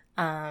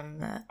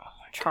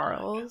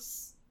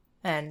 Charles,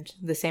 and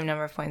the same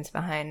number of points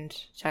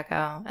behind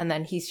Checo. And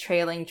then he's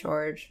trailing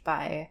George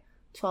by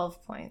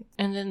 12 points.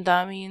 And then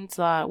that means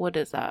that, what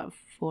is that?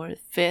 Fourth,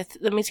 fifth?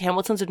 That means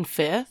Hamilton's in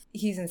fifth?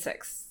 He's in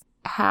sixth.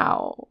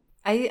 How?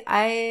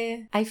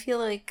 I feel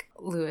like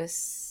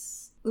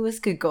Lewis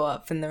could go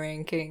up in the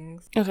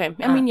rankings. Okay.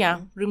 I mean,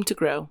 yeah, room to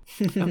grow.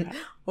 Okay.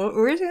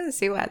 We're just going to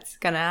see what's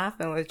going to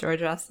happen with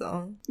George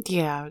Russell.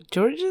 Yeah,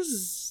 George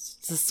is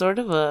sort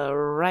of a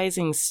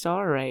rising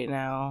star right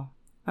now.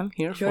 I'm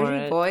here for Georgie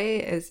it. Boy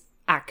is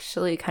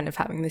actually kind of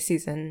having the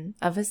season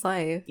of his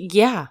life.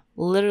 Yeah,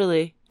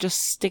 literally.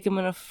 Just stick him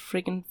in a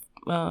freaking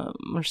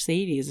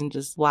Mercedes and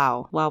just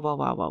wow.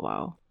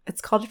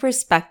 It's called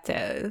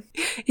perspective.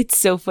 It's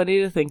so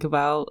funny to think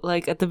about.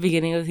 Like, at the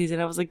beginning of the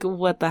season, I was like,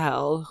 what the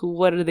hell?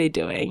 What are they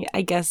doing?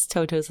 I guess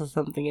Toto saw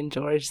something in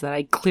George that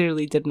I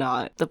clearly did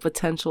not. The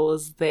potential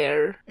is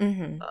there.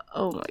 Mm-hmm.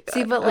 Oh my God.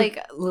 See, but like,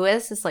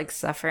 Lewis is like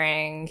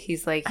suffering.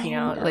 He's like, you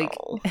know, like,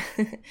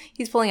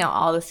 he's pulling out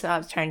all the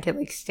stops, trying to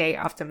like stay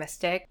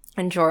optimistic.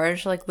 And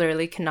George, like,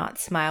 literally cannot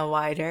smile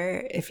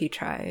wider if he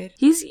tried.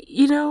 He's,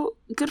 you know,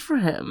 good for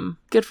him.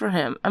 Good for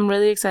him. I'm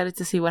really excited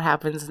to see what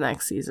happens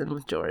next season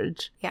with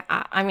George. Yeah,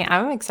 I mean,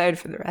 I'm excited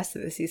for the rest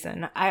of the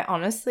season. I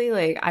honestly,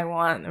 like, I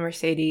want the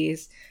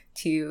Mercedes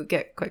to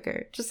get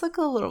quicker. Just like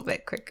a little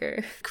bit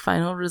quicker.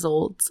 Final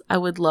results. I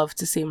would love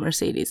to see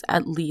Mercedes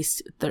at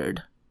least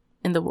third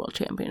in the World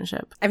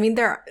Championship. I mean,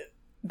 they're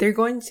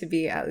going to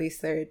be at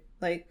least third.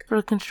 Like,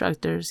 for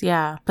constructors,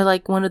 yeah. But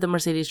like one of the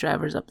Mercedes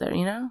drivers up there,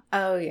 you know?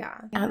 Oh, yeah.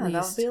 At least.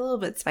 That'll be a little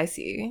bit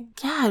spicy.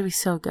 Yeah, it'd be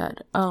so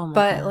good. Oh my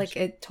But gosh. like,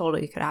 it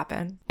totally could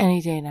happen.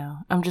 Any day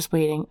now. I'm just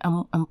waiting.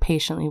 I'm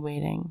patiently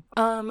waiting.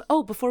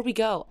 Oh, before we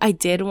go, I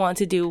did want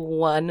to do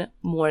one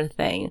more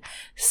thing.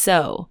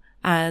 So,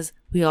 as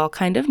we all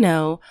kind of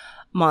know,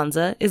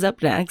 Monza is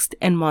up next,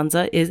 and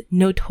Monza is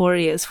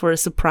notorious for a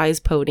surprise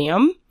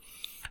podium.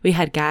 We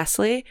had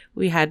Gasly,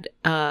 we had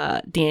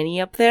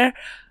Danny up there.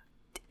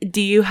 Do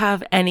you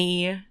have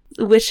any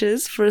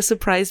wishes for a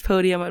surprise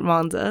podium at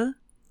Monza?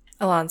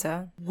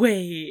 Alonso.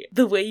 Wait,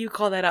 the way you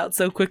call that out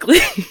so quickly.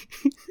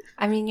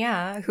 I mean,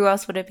 yeah. Who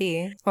else would it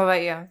be? What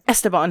about you?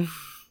 Esteban.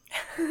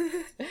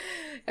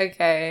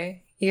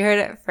 Okay. You heard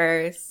it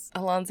first.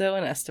 Alonso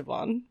and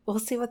Esteban. We'll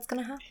see what's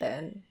going to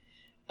happen.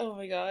 Oh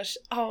my gosh.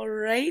 All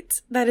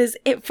right. That is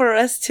it for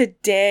us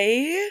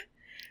today.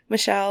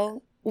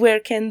 Michelle,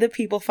 where can the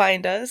people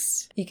find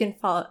us? You can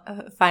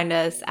find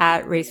us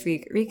at Race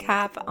Week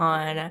Recap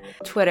on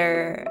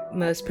Twitter,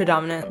 most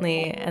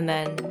predominantly, and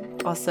then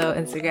also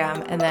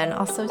Instagram, and then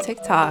also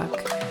TikTok,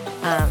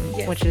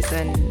 Yes. which is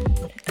in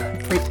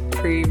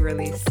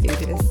pre-release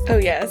stages. Oh,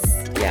 yes.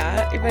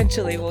 Yeah,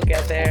 eventually we'll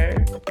get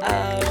there.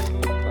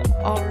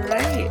 All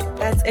right.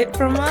 That's it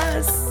from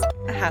us.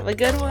 Have a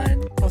good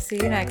one. We'll see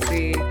you next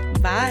week.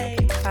 Bye.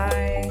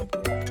 Bye.